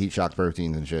talking about heat shock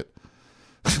proteins and shit.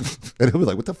 And he'll be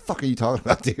like, "What the fuck are you talking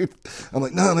about, dude?" I'm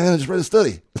like, "No, man, I just read a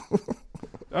study."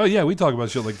 Oh yeah, we talk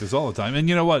about shit like this all the time. And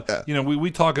you know what? Yeah.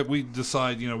 We talk. We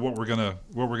decide. What we're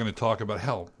gonna talk about.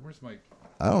 Hell, where's my?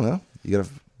 I don't know. You got a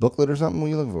booklet or something? What are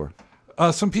you looking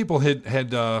for? Some people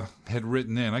had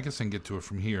written in. I guess I can get to it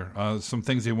from here. Some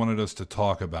things they wanted us to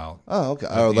talk about. Oh, okay.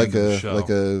 Oh, like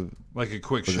a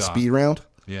quick shot, a speed round.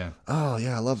 Yeah. Oh,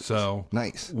 yeah, I love it. So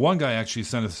nice. One guy actually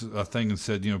sent us a thing and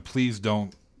said, please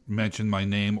don't mention my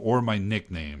name or my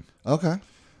nickname. Okay.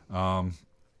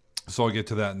 So I'll get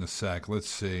to that in a sec. Let's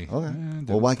see. Okay.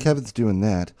 Well, while Kevin's doing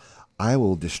that, I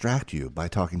will distract you by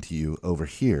talking to you over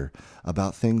here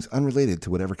about things unrelated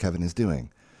to whatever Kevin is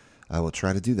doing. I will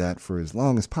try to do that for as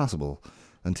long as possible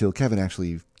until Kevin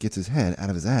actually gets his head out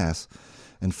of his ass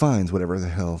and finds whatever the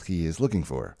hell he is looking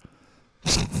for.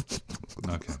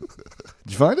 Okay.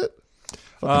 Did you find it?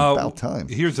 About time.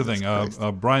 Here's the thing.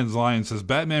 Brian's Lion says,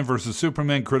 Batman versus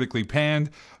Superman critically panned,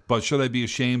 but should I be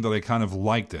ashamed that I kind of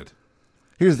liked it?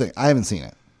 Here's the thing. I haven't seen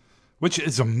it. Which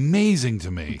is amazing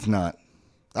to me. It's not.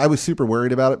 I was super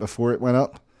worried about it before it went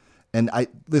up. And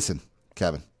listen,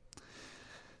 Kevin,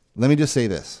 let me just say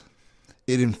this.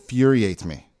 It infuriates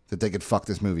me that they could fuck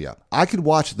this movie up. I could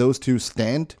watch those two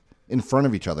stand in front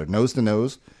of each other, nose to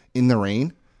nose, in the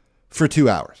rain for 2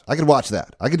 hours. I could watch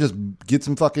that. I could just get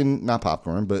some fucking, not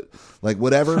popcorn, but like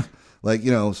whatever, like,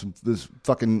 this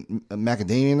fucking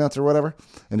macadamia nuts or whatever,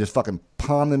 and just fucking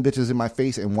palm them bitches in my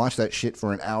face and watch that shit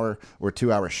for an hour or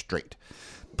 2 hours straight.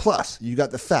 Plus, you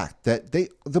got the fact that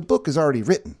the book is already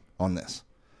written on this.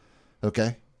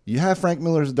 Okay? You have Frank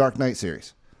Miller's Dark Knight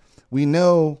series. We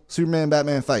know Superman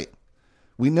Batman fight.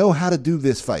 We know how to do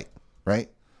this fight, right?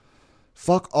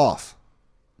 Fuck off.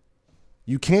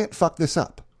 You can't fuck this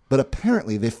up. But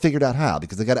apparently they figured out how,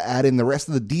 because they got to add in the rest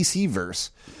of the DC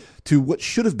verse to what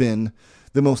should have been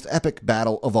the most epic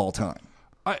battle of all time.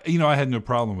 I had no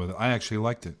problem with it. I actually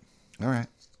liked it. All right.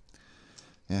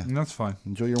 Yeah. And that's fine.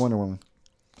 Enjoy your Wonder Woman.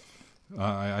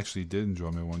 I actually did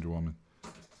enjoy my Wonder Woman.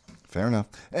 Fair enough.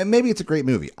 And maybe it's a great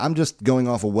movie. I'm just going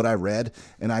off of what I read,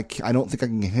 and I don't think I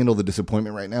can handle the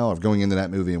disappointment right now of going into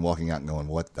that movie and walking out and going,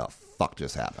 what the fuck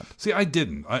just happened? See, I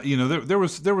didn't. There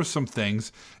was some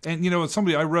things, and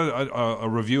I read a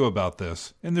review about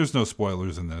this, and there's no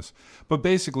spoilers in this, but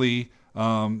basically,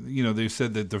 they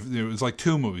said that it was like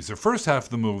two movies. The first half of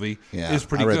the movie is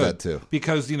pretty good. I read that too,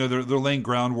 because they're laying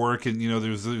groundwork, and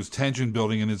there's tension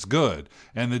building, and it's good.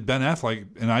 And that Ben Affleck,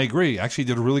 and I agree, actually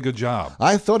did a really good job.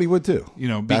 I thought he would too.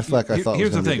 Affleck, I thought.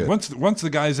 Here's the thing: once the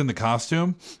guy's in the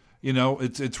costume,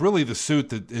 it's really the suit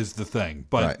that is the thing.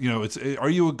 But right. Are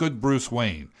you a good Bruce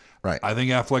Wayne? Right. I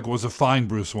think Affleck was a fine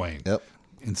Bruce Wayne. Yep.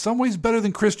 In some ways, better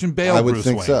than Christian Bale. I would Bruce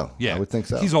think Wayne. so. Yeah, I would think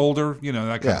so. He's older,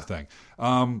 that kind of thing.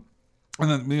 And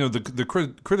then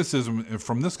the criticism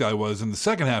from this guy was in the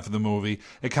second half of the movie,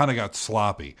 it kind of got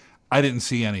sloppy. I didn't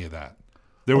see any of that.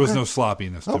 There was no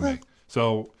sloppiness to me.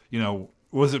 So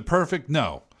was it perfect?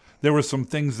 No. There were some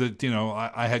things that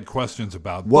I had questions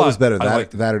about. What was better,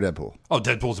 that or Deadpool? Oh,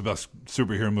 Deadpool's the best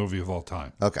superhero movie of all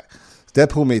time. Okay,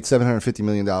 Deadpool made $750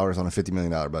 million on a $50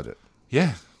 million budget.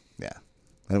 Yeah, and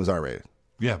it was R-rated.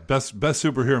 Yeah, best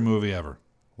superhero movie ever.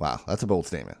 Wow, that's a bold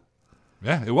statement.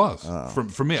 Yeah, it was.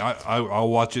 For me, I'll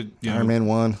watch it. Iron Man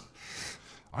 1.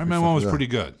 Iron Man 1 was pretty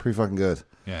good. Pretty fucking good.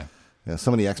 Yeah.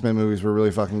 Some of the X-Men movies were really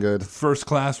fucking good. First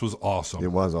Class was awesome.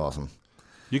 It was awesome.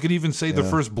 You could even say the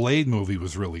first Blade movie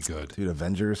was really good. Dude,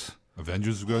 Avengers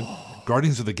was good.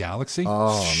 Guardians of the Galaxy?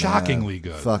 Oh, shockingly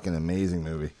good. Fucking amazing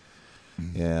movie.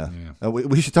 Yeah.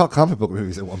 We should talk comic book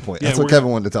movies at one point. That's what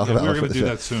Kevin wanted to talk about. We're going to do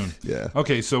that soon. Yeah.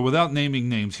 Okay, so without naming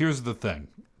names, here's the thing.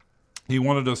 He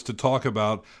wanted us to talk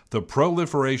about the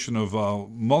proliferation of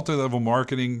multi-level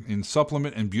marketing in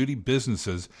supplement and beauty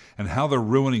businesses and how they're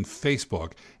ruining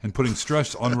Facebook and putting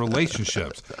stress on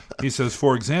relationships. He says,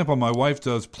 for example, my wife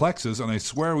does Plexus, and I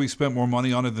swear we spent more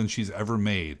money on it than she's ever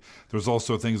made. There's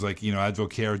also things like,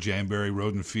 Advocare, Janbury,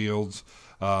 Roden Fields,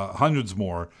 hundreds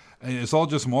more. And it's all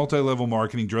just multi-level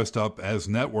marketing dressed up as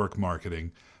network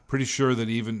marketing. Pretty sure that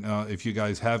even if you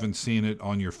guys haven't seen it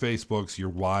on your Facebooks, your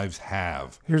wives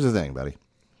have. Here's the thing, buddy.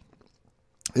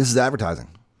 This is advertising.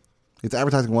 It's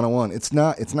advertising 101. It's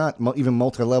not even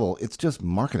multi-level. It's just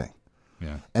marketing.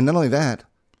 Yeah. And not only that,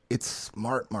 it's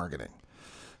smart marketing.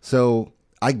 So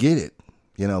I get it,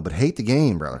 but hate the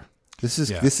game, brother. This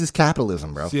is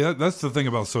capitalism, bro. See, that's the thing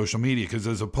about social media, because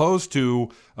as opposed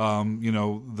to,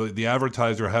 the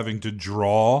advertiser having to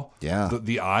draw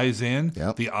the eyes in,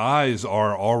 the eyes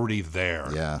are already there.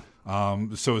 Yeah.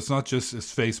 So it's not just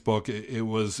Facebook. It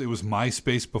was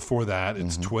MySpace before that.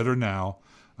 It's Twitter now.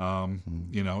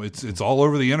 It's all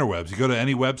over the interwebs. You go to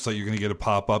any website, you're going to get a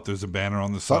pop-up. There's a banner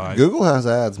on the side. Google has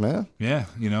ads, man. Yeah,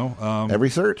 every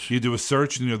search. You do a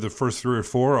search, and the first 3 or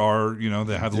 4 are,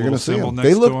 they have the little symbol next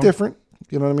to them. They look different.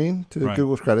 You know what I mean? To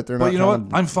Google's credit, they're not. But you know what?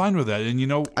 I'm fine with that.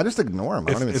 And I just ignore them.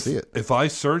 I don't even see it. If I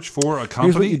search for a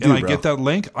company and I get that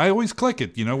link, I always click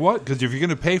it. You know what? Because if you're going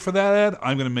to pay for that ad,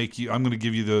 I'm going to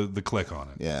give you the click on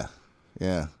it.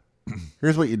 Yeah.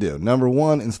 Here's what you do. Number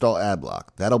 1, install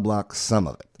AdBlock. That'll block some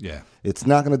of it. Yeah. It's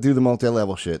not going to do the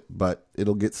multi-level shit, but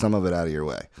it'll get some of it out of your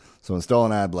way. So install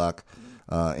an AdBlock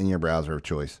in your browser of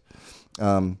choice.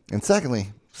 And secondly,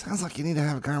 sounds like you need to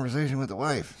have a conversation with the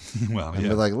wife. Well, and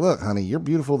be like, look, honey, you're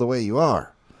beautiful the way you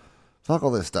are. Fuck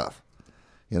all this stuff.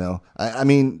 I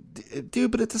mean,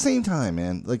 dude, but at the same time,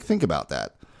 man, like, think about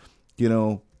that.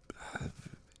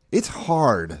 It's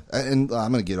hard, and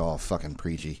I'm going to get all fucking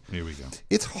preachy. Here we go.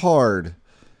 It's hard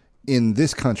in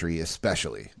this country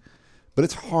especially, but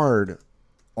it's hard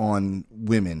on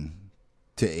women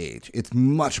to age. It's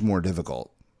much more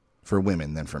difficult for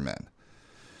women than for men.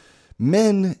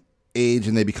 Men age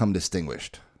and they become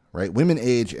distinguished, right? Women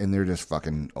age and they're just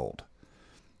fucking old.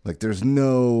 Like there's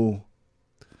no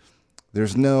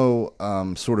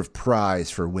sort of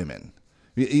prize for women.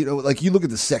 Like you look at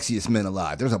the sexiest men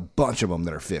alive. There's a bunch of them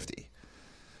that are 50,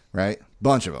 right?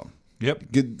 Bunch of them.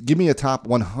 Yep. Give me a top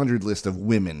 100 list of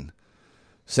women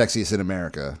sexiest in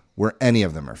America where any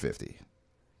of them are 50.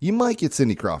 You might get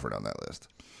Cindy Crawford on that list.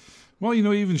 Well,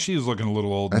 even she's looking a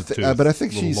little old. But I think I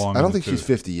don't think she's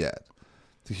 50 yet.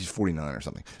 I think she's 49 or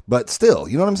something. But still,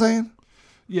 you know what I'm saying?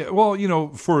 Yeah, well,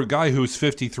 for a guy who's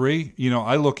 53,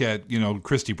 I look at,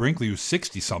 Christy Brinkley, who's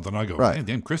 60-something. I go, man,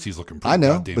 damn, Christy's looking pretty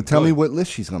goddamn but tell good. me what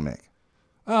list she's going to make.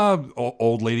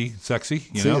 Old lady, sexy,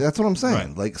 See, that's what I'm saying.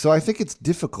 Right. Like, so I think it's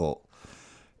difficult.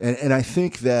 And I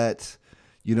think that,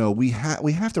 we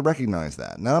have to recognize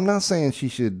that. Now, I'm not saying she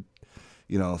should,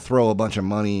 throw a bunch of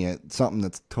money at something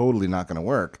that's totally not going to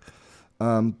work.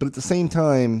 But at the same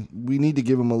time, we need to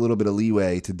give them a little bit of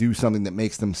leeway to do something that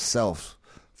makes themselves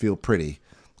feel pretty.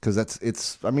 Because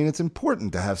it's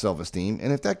important to have self-esteem.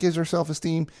 And if that gives her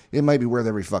self-esteem, it might be worth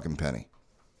every fucking penny.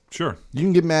 Sure. You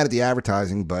can get mad at the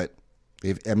advertising, but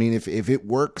if it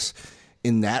works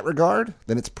in that regard,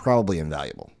 then it's probably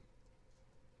invaluable.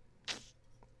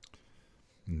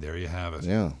 And there you have it.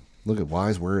 Yeah. Look at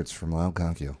wise words from Lyle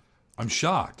Concio. I'm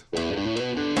shocked.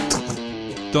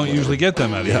 Don't usually get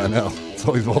them out of you. Yeah, I know. It's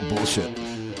always all bullshit.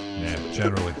 Yeah,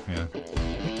 generally, yeah.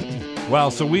 Wow,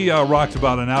 so we rocked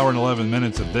about an hour and 11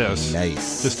 minutes of this.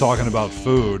 Nice. Just talking about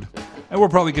food. And we'll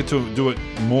probably get to do it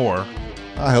more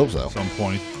I hope so. at some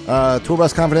point. Tour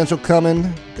Bus Confidential coming.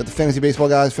 Got the fantasy baseball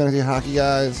guys, fantasy hockey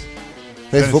guys,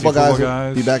 fantasy football guys.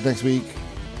 Will be back next week.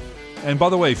 And by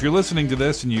the way, if you're listening to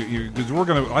this, and because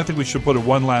I think we should put it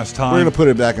one last time. We're going to put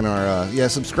it back in our,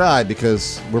 subscribe,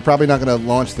 because we're probably not going to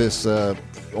launch this on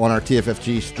our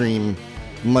TFFG stream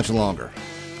much longer.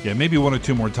 Yeah, maybe 1 or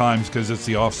 2 more times because it's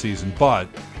the off season. But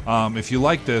if you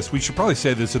like this, we should probably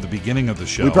say this at the beginning of the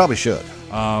show. We probably should.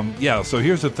 So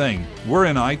here's the thing. We're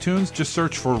in iTunes. Just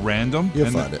search for Random.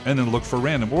 You'll find it. And then look for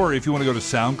Random. Or if you want to go to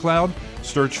SoundCloud,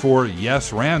 search for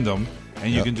Yes Random.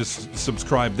 And you can just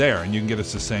subscribe there, and you can get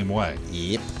us the same way.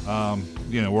 Yep.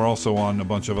 We're also on a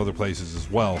bunch of other places as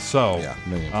well. So,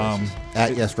 million places.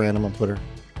 At Yes Random on Twitter.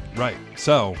 Right.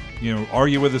 So,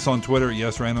 argue with us on Twitter,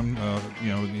 Yes Random.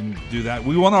 And do that.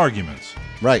 We want arguments.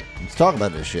 Right. Let's talk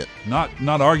about this shit. Not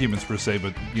arguments per se,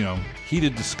 but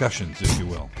heated discussions, if you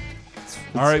will.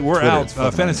 All right, we're Twitter,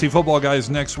 out. Fantasy Football Guys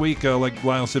next week. Like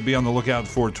Lyle said, be on the lookout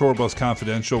for Tour Bus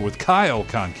Confidential with Kyle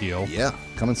Conkiel. Yeah,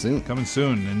 coming soon.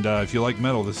 And if you like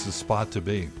metal, this is the spot to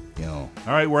be. All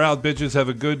right, we're out, bitches. Have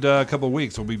a good couple of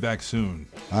weeks. We'll be back soon.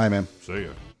 All right, man. See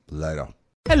ya. Later.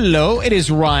 Hello, it is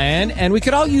Ryan, and we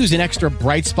could all use an extra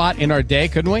bright spot in our day,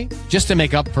 couldn't we? Just to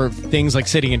make up for things like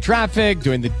sitting in traffic,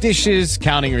 doing the dishes,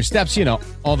 counting your steps, you know,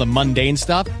 all the mundane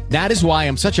stuff. That is why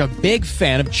I'm such a big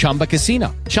fan of Chumba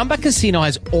Casino. Chumba Casino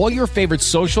has all your favorite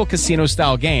social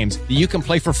casino-style games that you can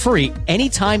play for free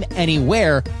anytime,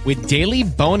 anywhere with daily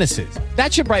bonuses.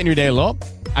 That should brighten your day a little.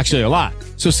 Actually, a lot.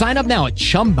 So sign up now at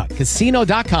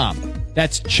ChumbaCasino.com.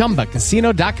 That's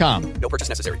ChumbaCasino.com. No purchase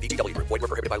necessary. VGW Group. Void where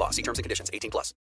prohibited by law. See terms and conditions. 18+.